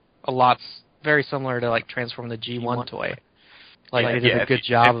very similar to, like, transforming the G1 toy. Like, they did a good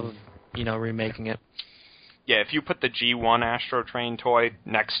job of, remaking it. Yeah, if you put the G1 Astro Train toy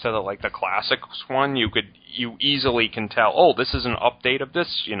next to the Classics one, you easily can tell, oh, this is an update of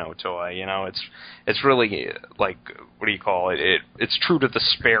this, toy. It's really, like, what do you call it? It's true to the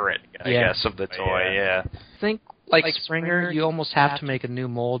spirit, I guess, of the toy. Yeah. I think, like Springer, you almost have to make a new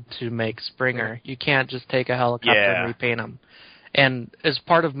mold to make Springer. You can't just take a helicopter and repaint them. And as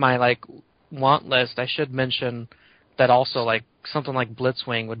part of my, like, want list, I should mention that also, like, something like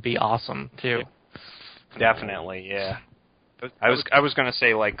Blitzwing would be awesome too. Definitely, yeah. I was gonna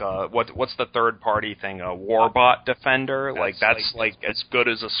say, like, what's the third party thing? A Warbot Defender? That's like as good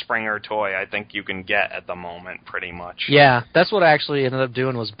as a Springer toy I think you can get at the moment, pretty much. Yeah, that's what I actually ended up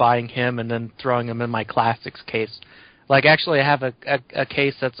doing, was buying him and then throwing him in my Classics case. Like, actually, I have a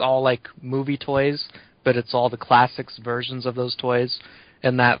case that's all, like, movie toys, but it's all the Classics versions of those toys,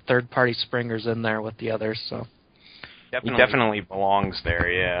 and that third party Springer's in there with the others, so. He definitely belongs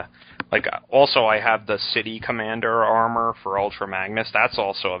there, yeah. Like, also, I have the City Commander armor for Ultra Magnus. That's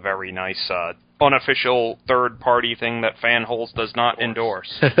also a very nice, unofficial third-party thing that Fanholes does not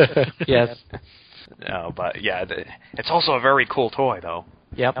endorse. Yes. No, but, yeah, it's also a very cool toy, though.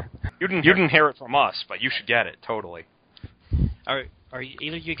 Yep. You didn't hear it from us, but you should get it, totally. Are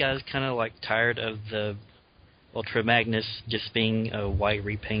either of you guys kind of like tired of the Ultra Magnus just being a white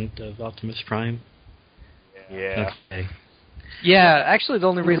repaint of Optimus Prime? Yeah. Okay. Yeah, actually, the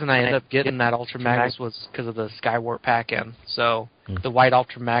only reason I ended up getting that Ultra Magnus was because of the Skywarp pack-in. So the white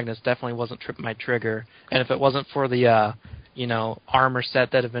Ultra Magnus definitely wasn't my trigger. And if it wasn't for the, armor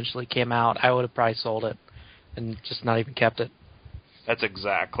set that eventually came out, I would have probably sold it and just not even kept it. That's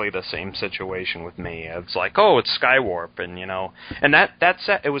exactly the same situation with me. It's like, oh, it's Skywarp, and that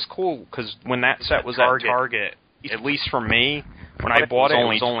set, it was cool because when that set was at Target, at least for me, when I bought it, it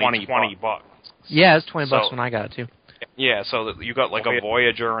was only $20. Yeah, it was $20 when I got it too. Yeah, so you got like a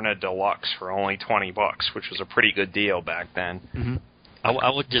Voyager and a Deluxe for only $20, which was a pretty good deal back then. Mm-hmm. I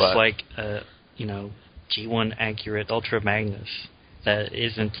would just like, G1 accurate Ultra Magnus that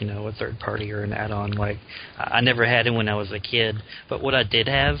isn't, a third party or an add-on. Like, I never had it when I was a kid, but what I did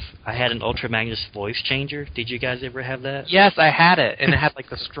have, I had an Ultra Magnus voice changer. Did you guys ever have that? Yes, I had it, and it had like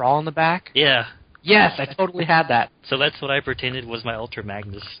the straw in the back. Yeah. Yes, I totally had that. So that's what I pretended was my Ultra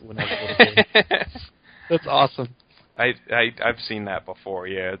Magnus when I was a little kid. That's awesome. I've seen that before.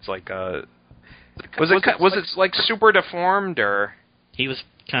 Yeah, it's like was it like super deformed or? He was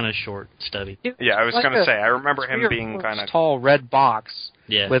kind of short, stubby. Yeah, I was like gonna say. I remember him being kind of tall, red box.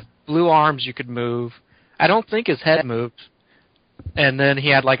 Yeah. With blue arms you could move. I don't think his head moved. And then he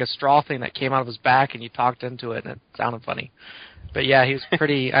had like a straw thing that came out of his back, and you talked into it, and it sounded funny. But yeah, he was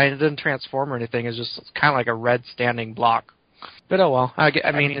pretty. It didn't transform or anything. It was just kind of like a red standing block. But oh well.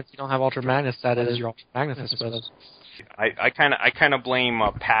 I mean, if you don't have Ultra Magnus, that is your Ultra Magnus, I suppose. I kind of blame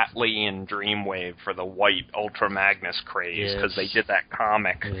Pat Lee and Dreamwave for the white Ultra Magnus craze because they did that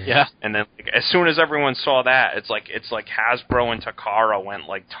comic. Yeah. And then as soon as everyone saw that, it's like Hasbro and Takara went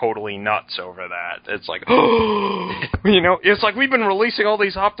like totally nuts over that. It's like, it's like we've been releasing all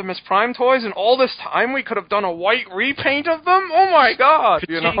these Optimus Prime toys, and all this time we could have done a white repaint of them. Oh my God!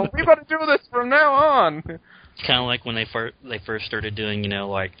 We got to do this from now on. It's kind of like when they first started doing,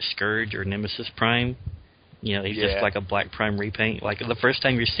 like Scourge or Nemesis Prime. He's just like a black Prime repaint. Like, the first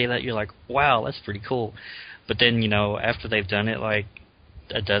time you see that, you're like, wow, that's pretty cool. But then, after they've done it, like,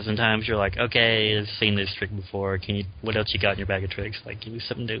 a dozen times, you're like, okay, I've seen this trick before. What else you got in your bag of tricks? Like, give me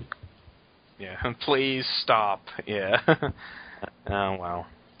something new. Yeah, please stop. Yeah. Oh, well.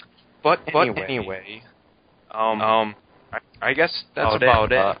 But anyway, I guess that's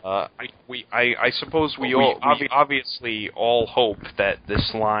about it. I suppose we obviously all hope that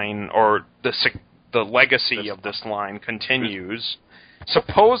this line, or the legacy of this line continues.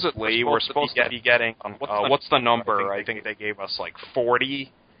 Supposedly, we're supposed to be getting what's the number? I think they gave us like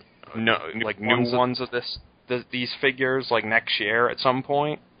 40, new ones of these figures like next year at some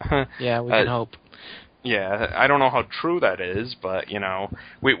point. Yeah, we can hope. Yeah, I don't know how true that is, but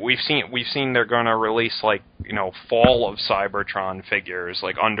we've seen they're gonna release like fall of Cybertron figures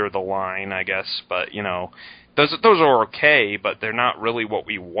like under the line, I guess, but those are okay, but they're not really what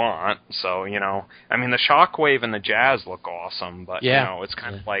we want. So I mean, the Shockwave and the Jazz look awesome, but it's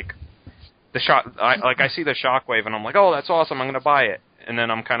kind of like I see the Shockwave and I'm like, oh, that's awesome, I'm gonna buy it, and then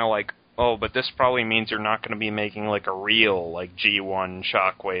I'm kind of like, oh, but this probably means you're not going to be making like a real like G1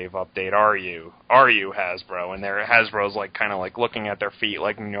 Shockwave update, are you? Are you, Hasbro? And Hasbro's like kind of like looking at their feet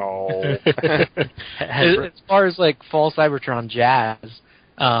like, no. As far as like fall Cybertron Jazz,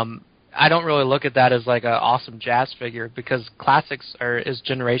 I don't really look at that as like an awesome Jazz figure because Classics is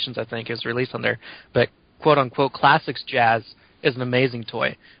Generations, I think, is released on there. But quote unquote Classics Jazz is an amazing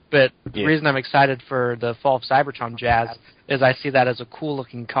toy. But the reason I'm excited for the fall of Cybertron Jazz is I see that as a cool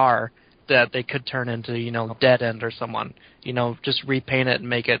looking car that they could turn into, Dead End or someone. Just repaint it and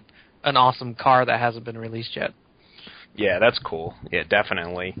make it an awesome car that hasn't been released yet. Yeah, that's cool. Yeah,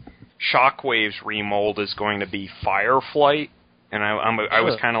 definitely. Shockwave's remold is going to be Fireflight, and I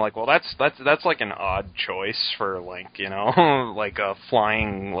was kind of like, well, that's like an odd choice for like, like a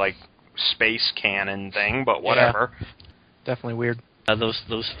flying like space cannon thing, but whatever. Yeah. Definitely weird.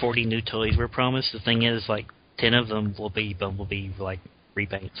 Those 40 new toys were promised. The thing is, like, 10 of them will be Bumblebee like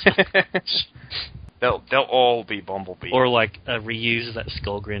repaints. They'll all be Bumblebee. Or like reuse that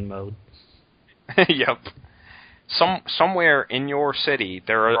Skullgrin mode. Yep. Somewhere in your city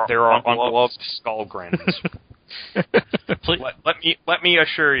there are unloved Skullgrins. Let me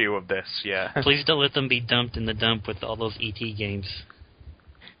assure you of this. Yeah. Please don't let them be dumped in the dump with all those ET games.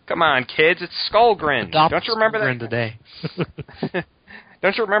 Come on, kids! It's Skullgrin. Don't you remember Skullgrin that today?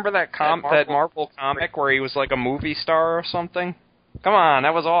 Don't you remember that Marvel comic where he was like a movie star or something? Come on,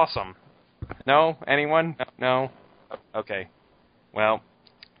 that was awesome. No? Anyone? No? Okay. Well,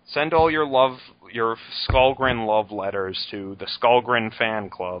 send all your Skullgrin love letters to the Skullgrin fan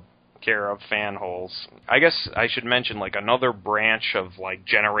club. care of Fanholes. I guess I should mention, like, another branch of, like,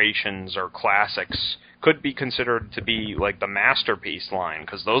 Generations or Classics could be considered to be, like, the Masterpiece line,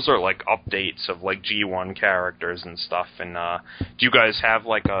 because those are, like, updates of, like, G1 characters and stuff. And do you guys have,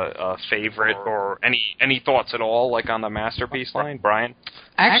 like, a favorite or any thoughts at all, like, on the Masterpiece line? Brian?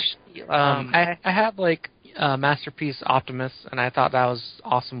 Actually, I have, like, Masterpiece Optimus, and I thought that was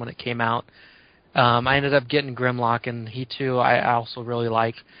awesome when it came out. I ended up getting Grimlock, and he, too, I also really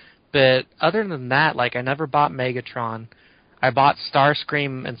like. But other than that, like, I never bought Megatron. I bought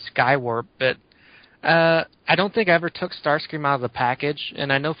Starscream and Skywarp, but I don't think I ever took Starscream out of the package,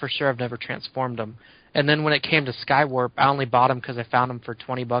 and I know for sure I've never transformed him. And then when it came to Skywarp, I only bought him because I found him for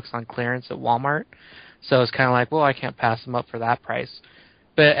 $20 on clearance at Walmart. So it's kind of like, well, I can't pass him up for that price.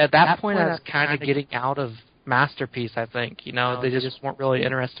 But at that point, I was kind of getting out of Masterpiece, I think. You know, they just weren't really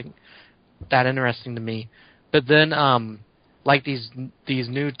interesting to me. But then, like these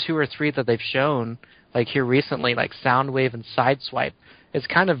new 2 or 3 that they've shown, like here recently, like Soundwave and Sideswipe, it's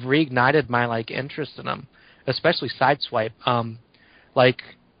kind of reignited my like interest in them, especially Sideswipe. Like,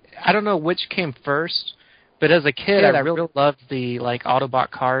 I don't know which came first, but as a kid, I really loved the like Autobot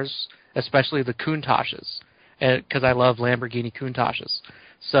cars, especially the Countaches, because I love Lamborghini Countaches.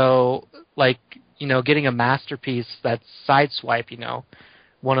 So, like, you know, getting a Masterpiece that's Sideswipe, you know,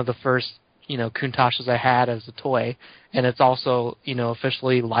 one of the first, you know, Countaches I had as a toy, and it's also, you know,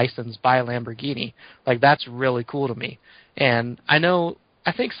 officially licensed by Lamborghini. Like, that's really cool to me. And I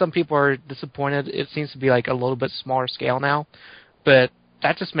think some people are disappointed. It seems to be like a little bit smaller scale now, but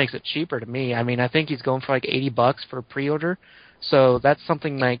that just makes it cheaper to me. I mean, I think he's going for like $80 for a pre-order, so that's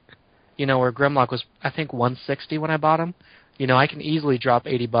something like, you know, where Grimlock was, I think, $160 when I bought him. You know, I can easily drop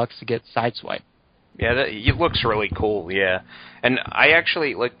 $80 to get Sideswipe. Yeah, it looks really cool, yeah. And I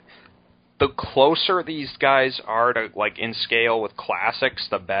actually, like, the closer these guys are to, like, in scale with classics,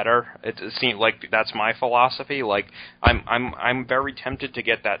 the better. It seems like that's my philosophy. Like, I'm very tempted to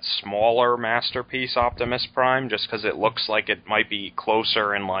get that smaller Masterpiece Optimus Prime just because it looks like it might be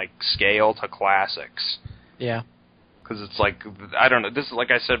closer in, like, scale to classics. Yeah. Because it's like, I don't know, this is,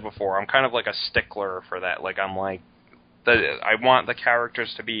 like I said before, I'm kind of like a stickler for that. Like, I'm like, I want the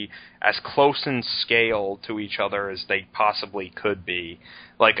characters to be as close in scale to each other as they possibly could be.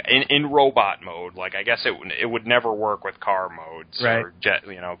 Like, in robot mode, like, I guess it would never work with car modes. Right. Or jet,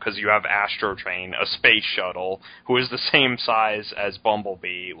 you know, because you have Astro Train, a space shuttle, who is the same size as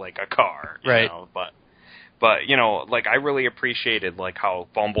Bumblebee, like a car. You know? But, you know, like, I really appreciated, like, how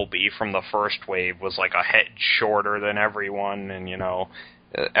Bumblebee from the first wave was, like, a head shorter than everyone, and, you know,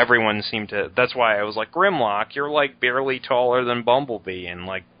 everyone seemed to... That's why I was like, Grimlock, you're, like, barely taller than Bumblebee, and,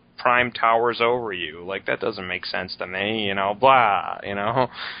 like, Prime towers over you. Like, that doesn't make sense to me, you know, blah, you know?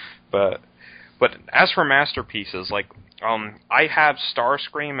 But as for Masterpieces, like, I have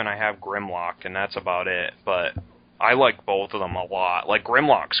Starscream and I have Grimlock, and that's about it, but I like both of them a lot. Like,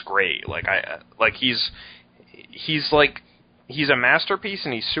 Grimlock's great. Like, he's a masterpiece,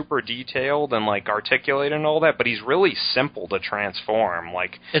 and he's super detailed and, like, articulated and all that, but he's really simple to transform.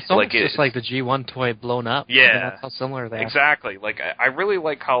 Like, it's almost just like the G1 toy blown up. Yeah. I mean, that's how similar they are. Exactly. Like, I really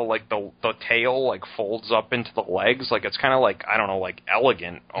like how, like, the tail, like, folds up into the legs. Like, it's kind of like, I don't know, like,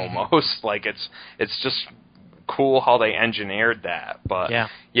 elegant almost. Like, it's just cool how they engineered that. But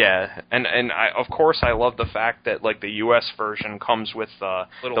yeah. And of course I love the fact that, like, the US version comes with the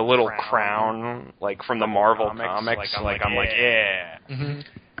little crown, like, from the Marvel comics. I'm like yeah. Mm-hmm.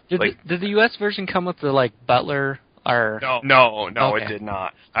 Did the US version come with the, like, butler? Or No, okay. It did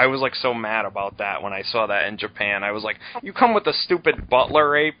not. I was, like, so mad about that when I saw that in Japan. I was like, you come with the stupid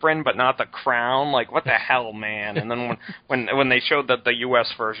butler apron, but not the crown? Like, what the hell, man? And then when they showed that the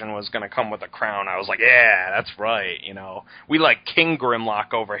U.S. version was going to come with a crown, I was like, yeah, that's right, you know. We like King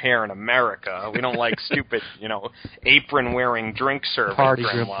Grimlock over here in America. We don't like stupid, you know, apron-wearing drink serving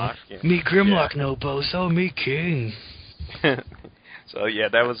Grimlock. You know? Me Grimlock, no bozo, me King. So yeah,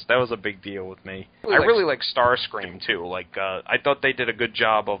 that was a big deal with me. I really like Starscream too. Like, I thought they did a good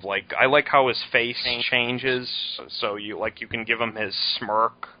job of, like, I like how his face changes. So you can give him his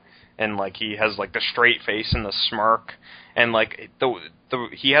smirk, and, like, he has, like, the straight face and the smirk, and, like,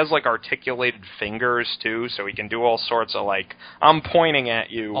 he has, like, articulated fingers too, so he can do all sorts of, like, I'm pointing at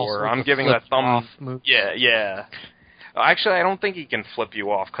you, or I'm giving a thumb. Yeah. Actually, I don't think he can flip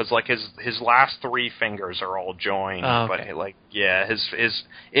you off, because, like, his last 3 fingers are all joined. Oh, okay. But, like, yeah, his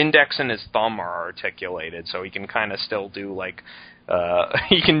index and his thumb are articulated, so he can kind of still do, like,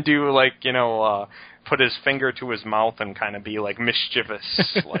 he can do, like, you know, put his finger to his mouth and kind of be, like,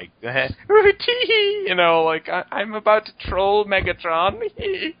 mischievous, like, you know, like, I'm about to troll Megatron,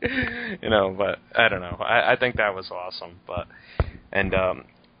 you know, but I don't know. I think that was awesome, but, and,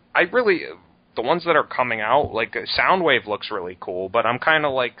 I really, the ones that are coming out, like Soundwave looks really cool, but I'm kind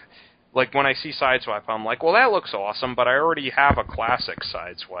of like when I see Sideswipe, I'm like, well, that looks awesome, but I already have a classic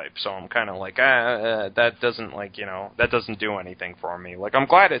Sideswipe, so I'm kind of like, that doesn't that doesn't do anything for me. Like, I'm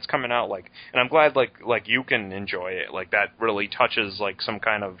glad it's coming out, and I'm glad like you can enjoy it. Like, that really touches like some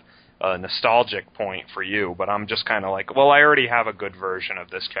kind of nostalgic point for you, but I'm just kind of like, well, I already have a good version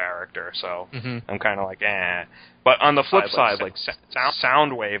of this character, so I'm kind of like, eh. But on the flip side, like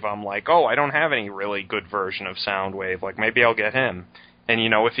Soundwave, I'm like, oh, I don't have any really good version of Soundwave. Like, maybe I'll get him. And,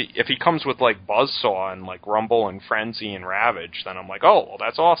 if he comes with, like, Buzzsaw and, like, Rumble and Frenzy and Ravage, then I'm like, oh, well,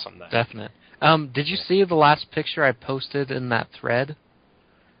 that's awesome then. Definite. Did you see the last picture I posted in that thread?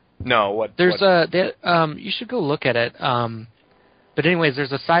 No, what? You should go look at it. But anyways,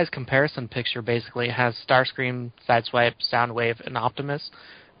 there's a size comparison picture, basically. It has Starscream, Sideswipe, Soundwave, and Optimus.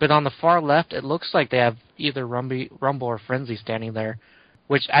 But on the far left, it looks like they have either Rumble or Frenzy standing there,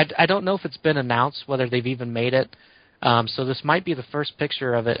 which I don't know if it's been announced, whether they've even made it. So this might be the first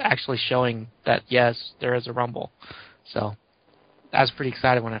picture of it actually showing that, yes, there is a Rumble. So I was pretty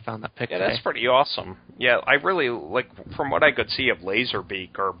excited when I found that picture. Yeah, that's pretty awesome. Yeah, I really, from what I could see of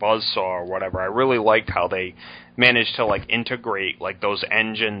Laserbeak or Buzzsaw or whatever, I really liked how they managed to, integrate, those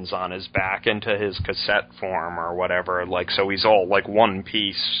engines on his back into his cassette form or whatever, so he's all, one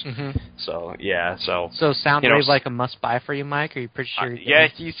piece. Mm-hmm. So, yeah, so Soundwave, a must-buy for you, Mike? Are you pretty sure? Yeah,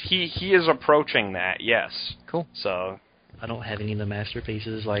 he is approaching that, yes. Cool. So, I don't have any of the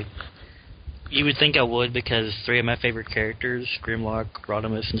masterpieces, You would think I would, because 3 of my favorite characters, Grimlock,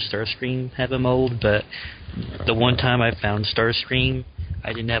 Rodimus, and Starscream, have a mold, but the one time I found Starscream,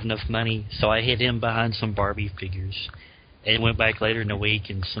 I didn't have enough money, so I hid him behind some Barbie figures. And went back later in the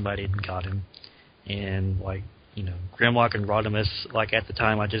week, and somebody had got him. And, Grimlock and Rodimus, at the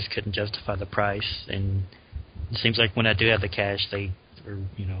time, I just couldn't justify the price, and it seems like when I do have the cash, they are,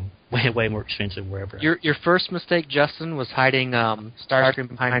 way more expensive wherever. Your first mistake, Justin, was hiding Starscream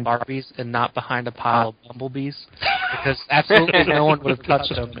behind Barbies and not behind a pile of bumblebees, because absolutely no one would have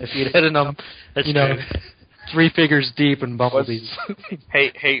touched them if you'd hidden them. That's 3 figures deep in bumblebees.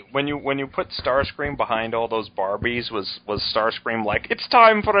 Hey, when you put Starscream behind all those Barbies, was Starscream like, it's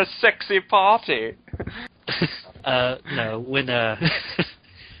time for a sexy party? No. When I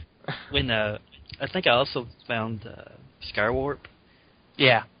think I also found Skywarp.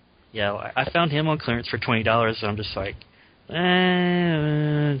 Yeah. Yeah, I found him on clearance for $20, so I'm just like,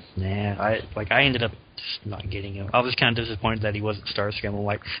 nah. I ended up just not getting him. I was kind of disappointed that he wasn't Starscream. I'm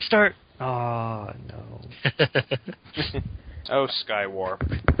like, oh, no. Oh, Skywarp.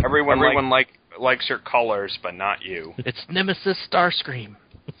 Everyone likes your colors, but not you. It's Nemesis Starscream.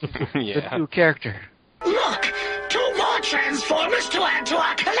 Yeah. The new character. Look! 2 more Transformers to add to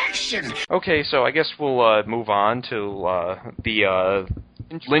our collection! Okay, so I guess we'll move on to the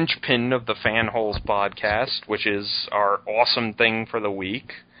linchpin of the Fanholes podcast, which is our awesome thing for the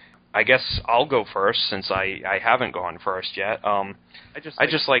week. I guess I'll go first, since I haven't gone first yet. I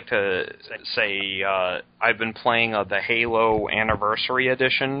just like to say I've been playing the Halo Anniversary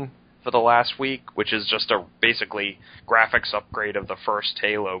Edition for the last week, which is just a basically graphics upgrade of the first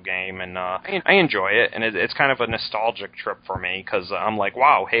Halo game, and I enjoy it, and it's kind of a nostalgic trip for me, because I'm like,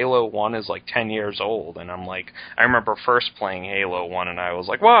 wow, Halo 1 is 10 years old, and I'm like, I remember first playing Halo 1, and I was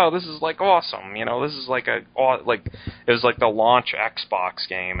like, wow, this is awesome, this is it was the launch Xbox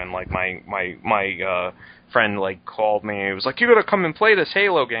game, and my friend called me. He was like, "You gotta come and play this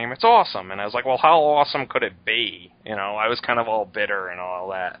Halo game. It's awesome." And I was like, "Well, how awesome could it be?" I was kind of all bitter and all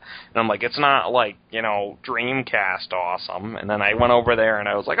that. And I'm like, "It's not Dreamcast awesome." And then I went over there and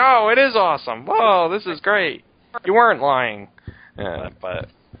I was like, "Oh, it is awesome. Whoa, this is great. You weren't lying." But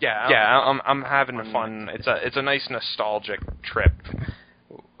yeah, I'm having fun. It's a nice nostalgic trip.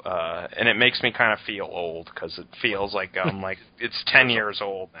 And it makes me kind of feel old, because it feels like I'm it's 10 years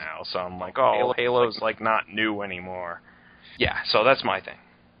old now, so I'm like, oh, Halo's not new anymore. Yeah, so that's my thing.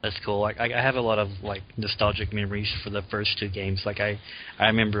 That's cool. I have a lot of nostalgic memories for the first 2 games. I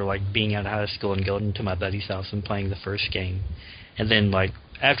remember being out of high school and going to my buddy's house and playing the first game, and then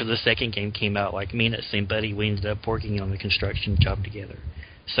after the second game came out, me and that same buddy, we ended up working on the construction job together.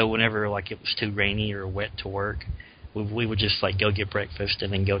 So whenever it was too rainy or wet to work, we would just go get breakfast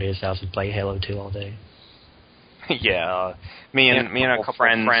and then go to his house and play Halo 2 all day. Yeah, me and a couple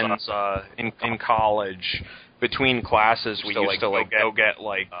friends in college, between classes, we used to go get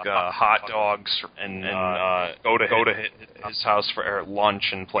hot dogs and go to his house for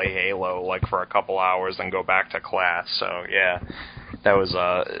lunch and play Halo for a couple hours, and go back to class. So yeah, that was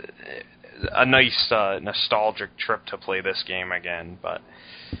a nice nostalgic trip to play this game again. But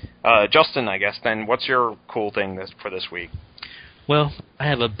Justin, I guess then, what's your cool thing for this week? Well, I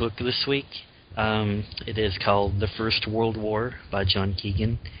have a book this week. It is called The First World War by John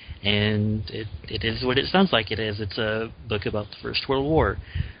Keegan, and it is what it sounds like it is. It's a book about the First World War.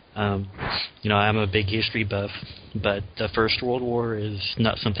 I'm a big history buff, but the First World War is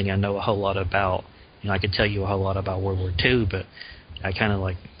not something I know a whole lot about. I could tell you a whole lot about World War II, but I kind of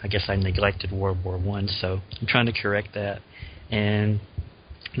I guess I neglected World War I, so I'm trying to correct that. And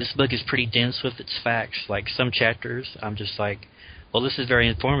this book is pretty dense with its facts. Like some chapters, I'm just like, well, this is very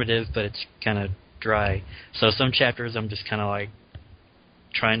informative, but it's kind of dry. So some chapters I'm just kind of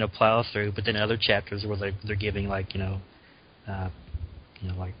trying to plow through, but then other chapters where they're giving like an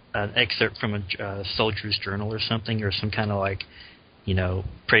excerpt from a soldier's journal or something, or some kind of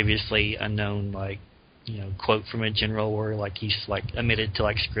previously unknown quote from a general, where he's admitted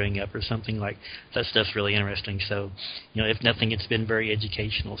to screwing up or something. That stuff's really interesting. So if nothing, it's been very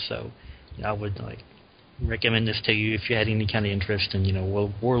educational. So I would recommend this to you if you had any kind of interest in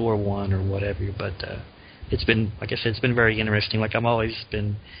World War I or whatever. But it's been, like I said, it's been very interesting. I've always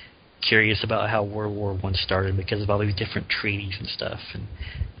been curious about how World War I started because of all these different treaties and stuff. And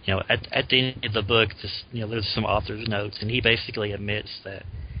at the end of the book, there's some author's notes, and he basically admits that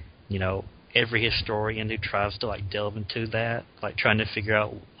every historian who tries to delve into that, trying to figure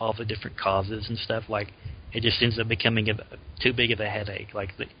out all the different causes and stuff, it just ends up becoming too big of a headache.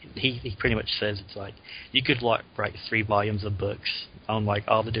 He pretty much says it's you could write 3 volumes of books on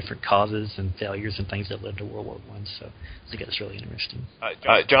all the different causes and failures and things that led to World War I. So I think that's really interesting.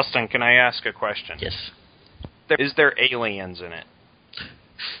 Justin, can I ask a question? Yes. Is there aliens in it?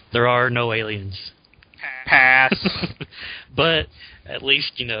 There are no aliens. Pass. But at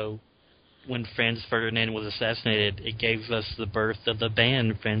least, when Franz Ferdinand was assassinated, it gave us the birth of the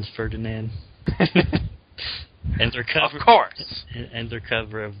band Franz Ferdinand. And their cover, of course. And their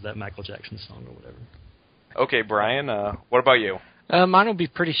cover of that Michael Jackson song or whatever. Okay, Brian, what about you? Mine will be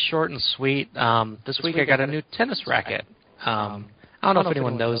pretty short and sweet. This week I got a new tennis racket. I don't know if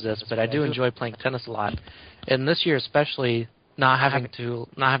anyone knows this, but I do enjoy playing tennis a lot. And this year especially, not having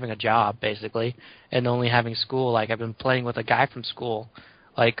a job, basically, and only having school, I've been playing with a guy from school,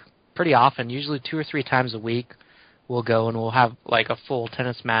 pretty often, usually 2 or 3 times a week. We'll go and we'll have a full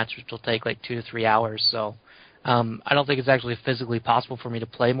tennis match, which will take 2 to 3 hours. So I don't think it's actually physically possible for me to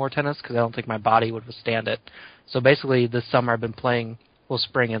play more tennis because I don't think my body would withstand it. So basically this summer I've been playing,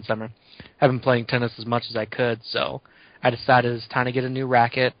 spring and summer, I've been playing tennis as much as I could. So I decided it's time to get a new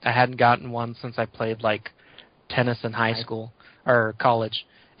racket. I hadn't gotten one since I played tennis in high school or college.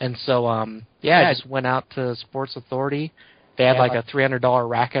 And so I just went out to Sports Authority. They had a $300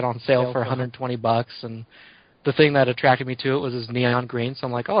 racket on sale for $120, and the thing that attracted me to it was this neon green. So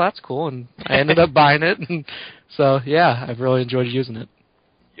I'm like, oh, that's cool, and I ended up buying it. And so I've really enjoyed using it.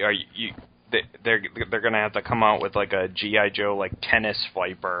 They're gonna have to come out with a G.I. Joe tennis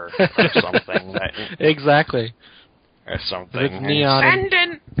viper or something. Exactly. Or something. It's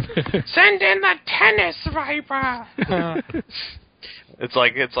neon. Send in the tennis viper. It's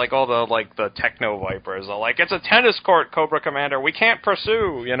like all the techno vipers are it's a tennis court, Cobra Commander. We can't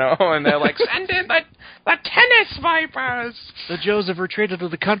pursue, and they're send in the tennis vipers. The Joes have retreated to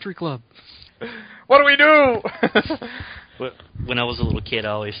the country club. What do we do? When I was a little kid, I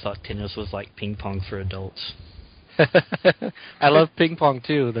always thought tennis was like ping pong for adults. I love ping pong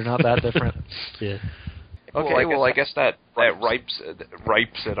too. They're not that different. Yeah. Okay, well, I guess that ripes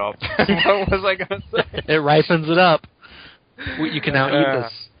it up. What was I going to say? It ripens it up. You can now eat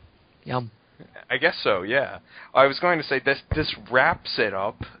this. Yum. I guess so, yeah. I was going to say this wraps it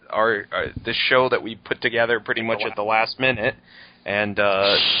up, our this show that we put together pretty much at the last minute. And,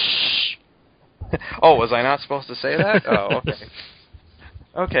 oh, was I not supposed to say that? Oh, okay.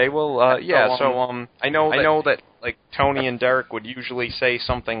 Okay, well, yeah, so, I know that Tony and Derek would usually say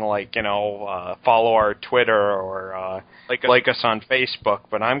something follow our Twitter or, like us on Facebook,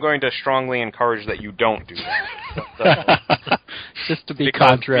 but I'm going to strongly encourage that you don't do that. Just to be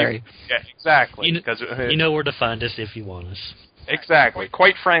contrary. Yeah, exactly. You know where to find us if you want us. Exactly.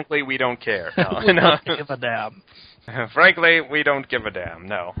 Quite frankly, we don't care. No. We don't give a damn. Frankly, we don't give a damn,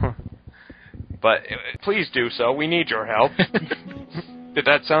 no. But please do so. We need your help. Did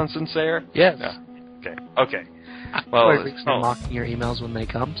that sound sincere? Yes. No. Okay. Well, I'm mocking your emails when they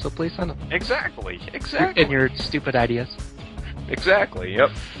come, so please send them. Exactly. And your stupid ideas. Exactly, yep.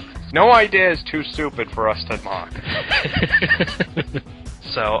 No idea is too stupid for us to mock.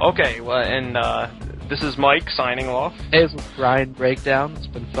 So, okay, well, and this is Mike signing off. Hey, this is Brian Breakdown. It's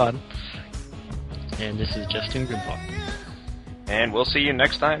been fun. And this is Justin Grimlock. And we'll see you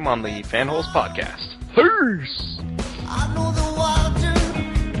next time on the Fanholes Podcast. Peace! I know the water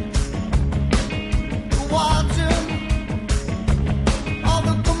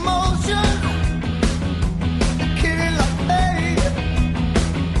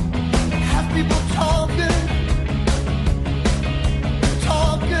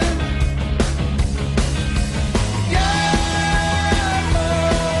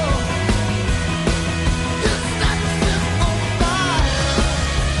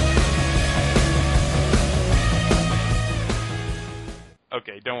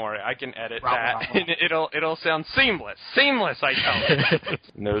can edit that, and it'll sound seamless. Seamless, I tell you.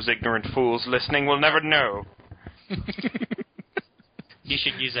 Those ignorant fools listening will never know. You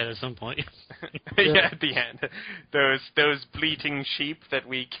should use that at some point. Yeah, at the end. Those bleating sheep that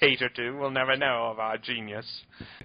we cater to will never know of our genius.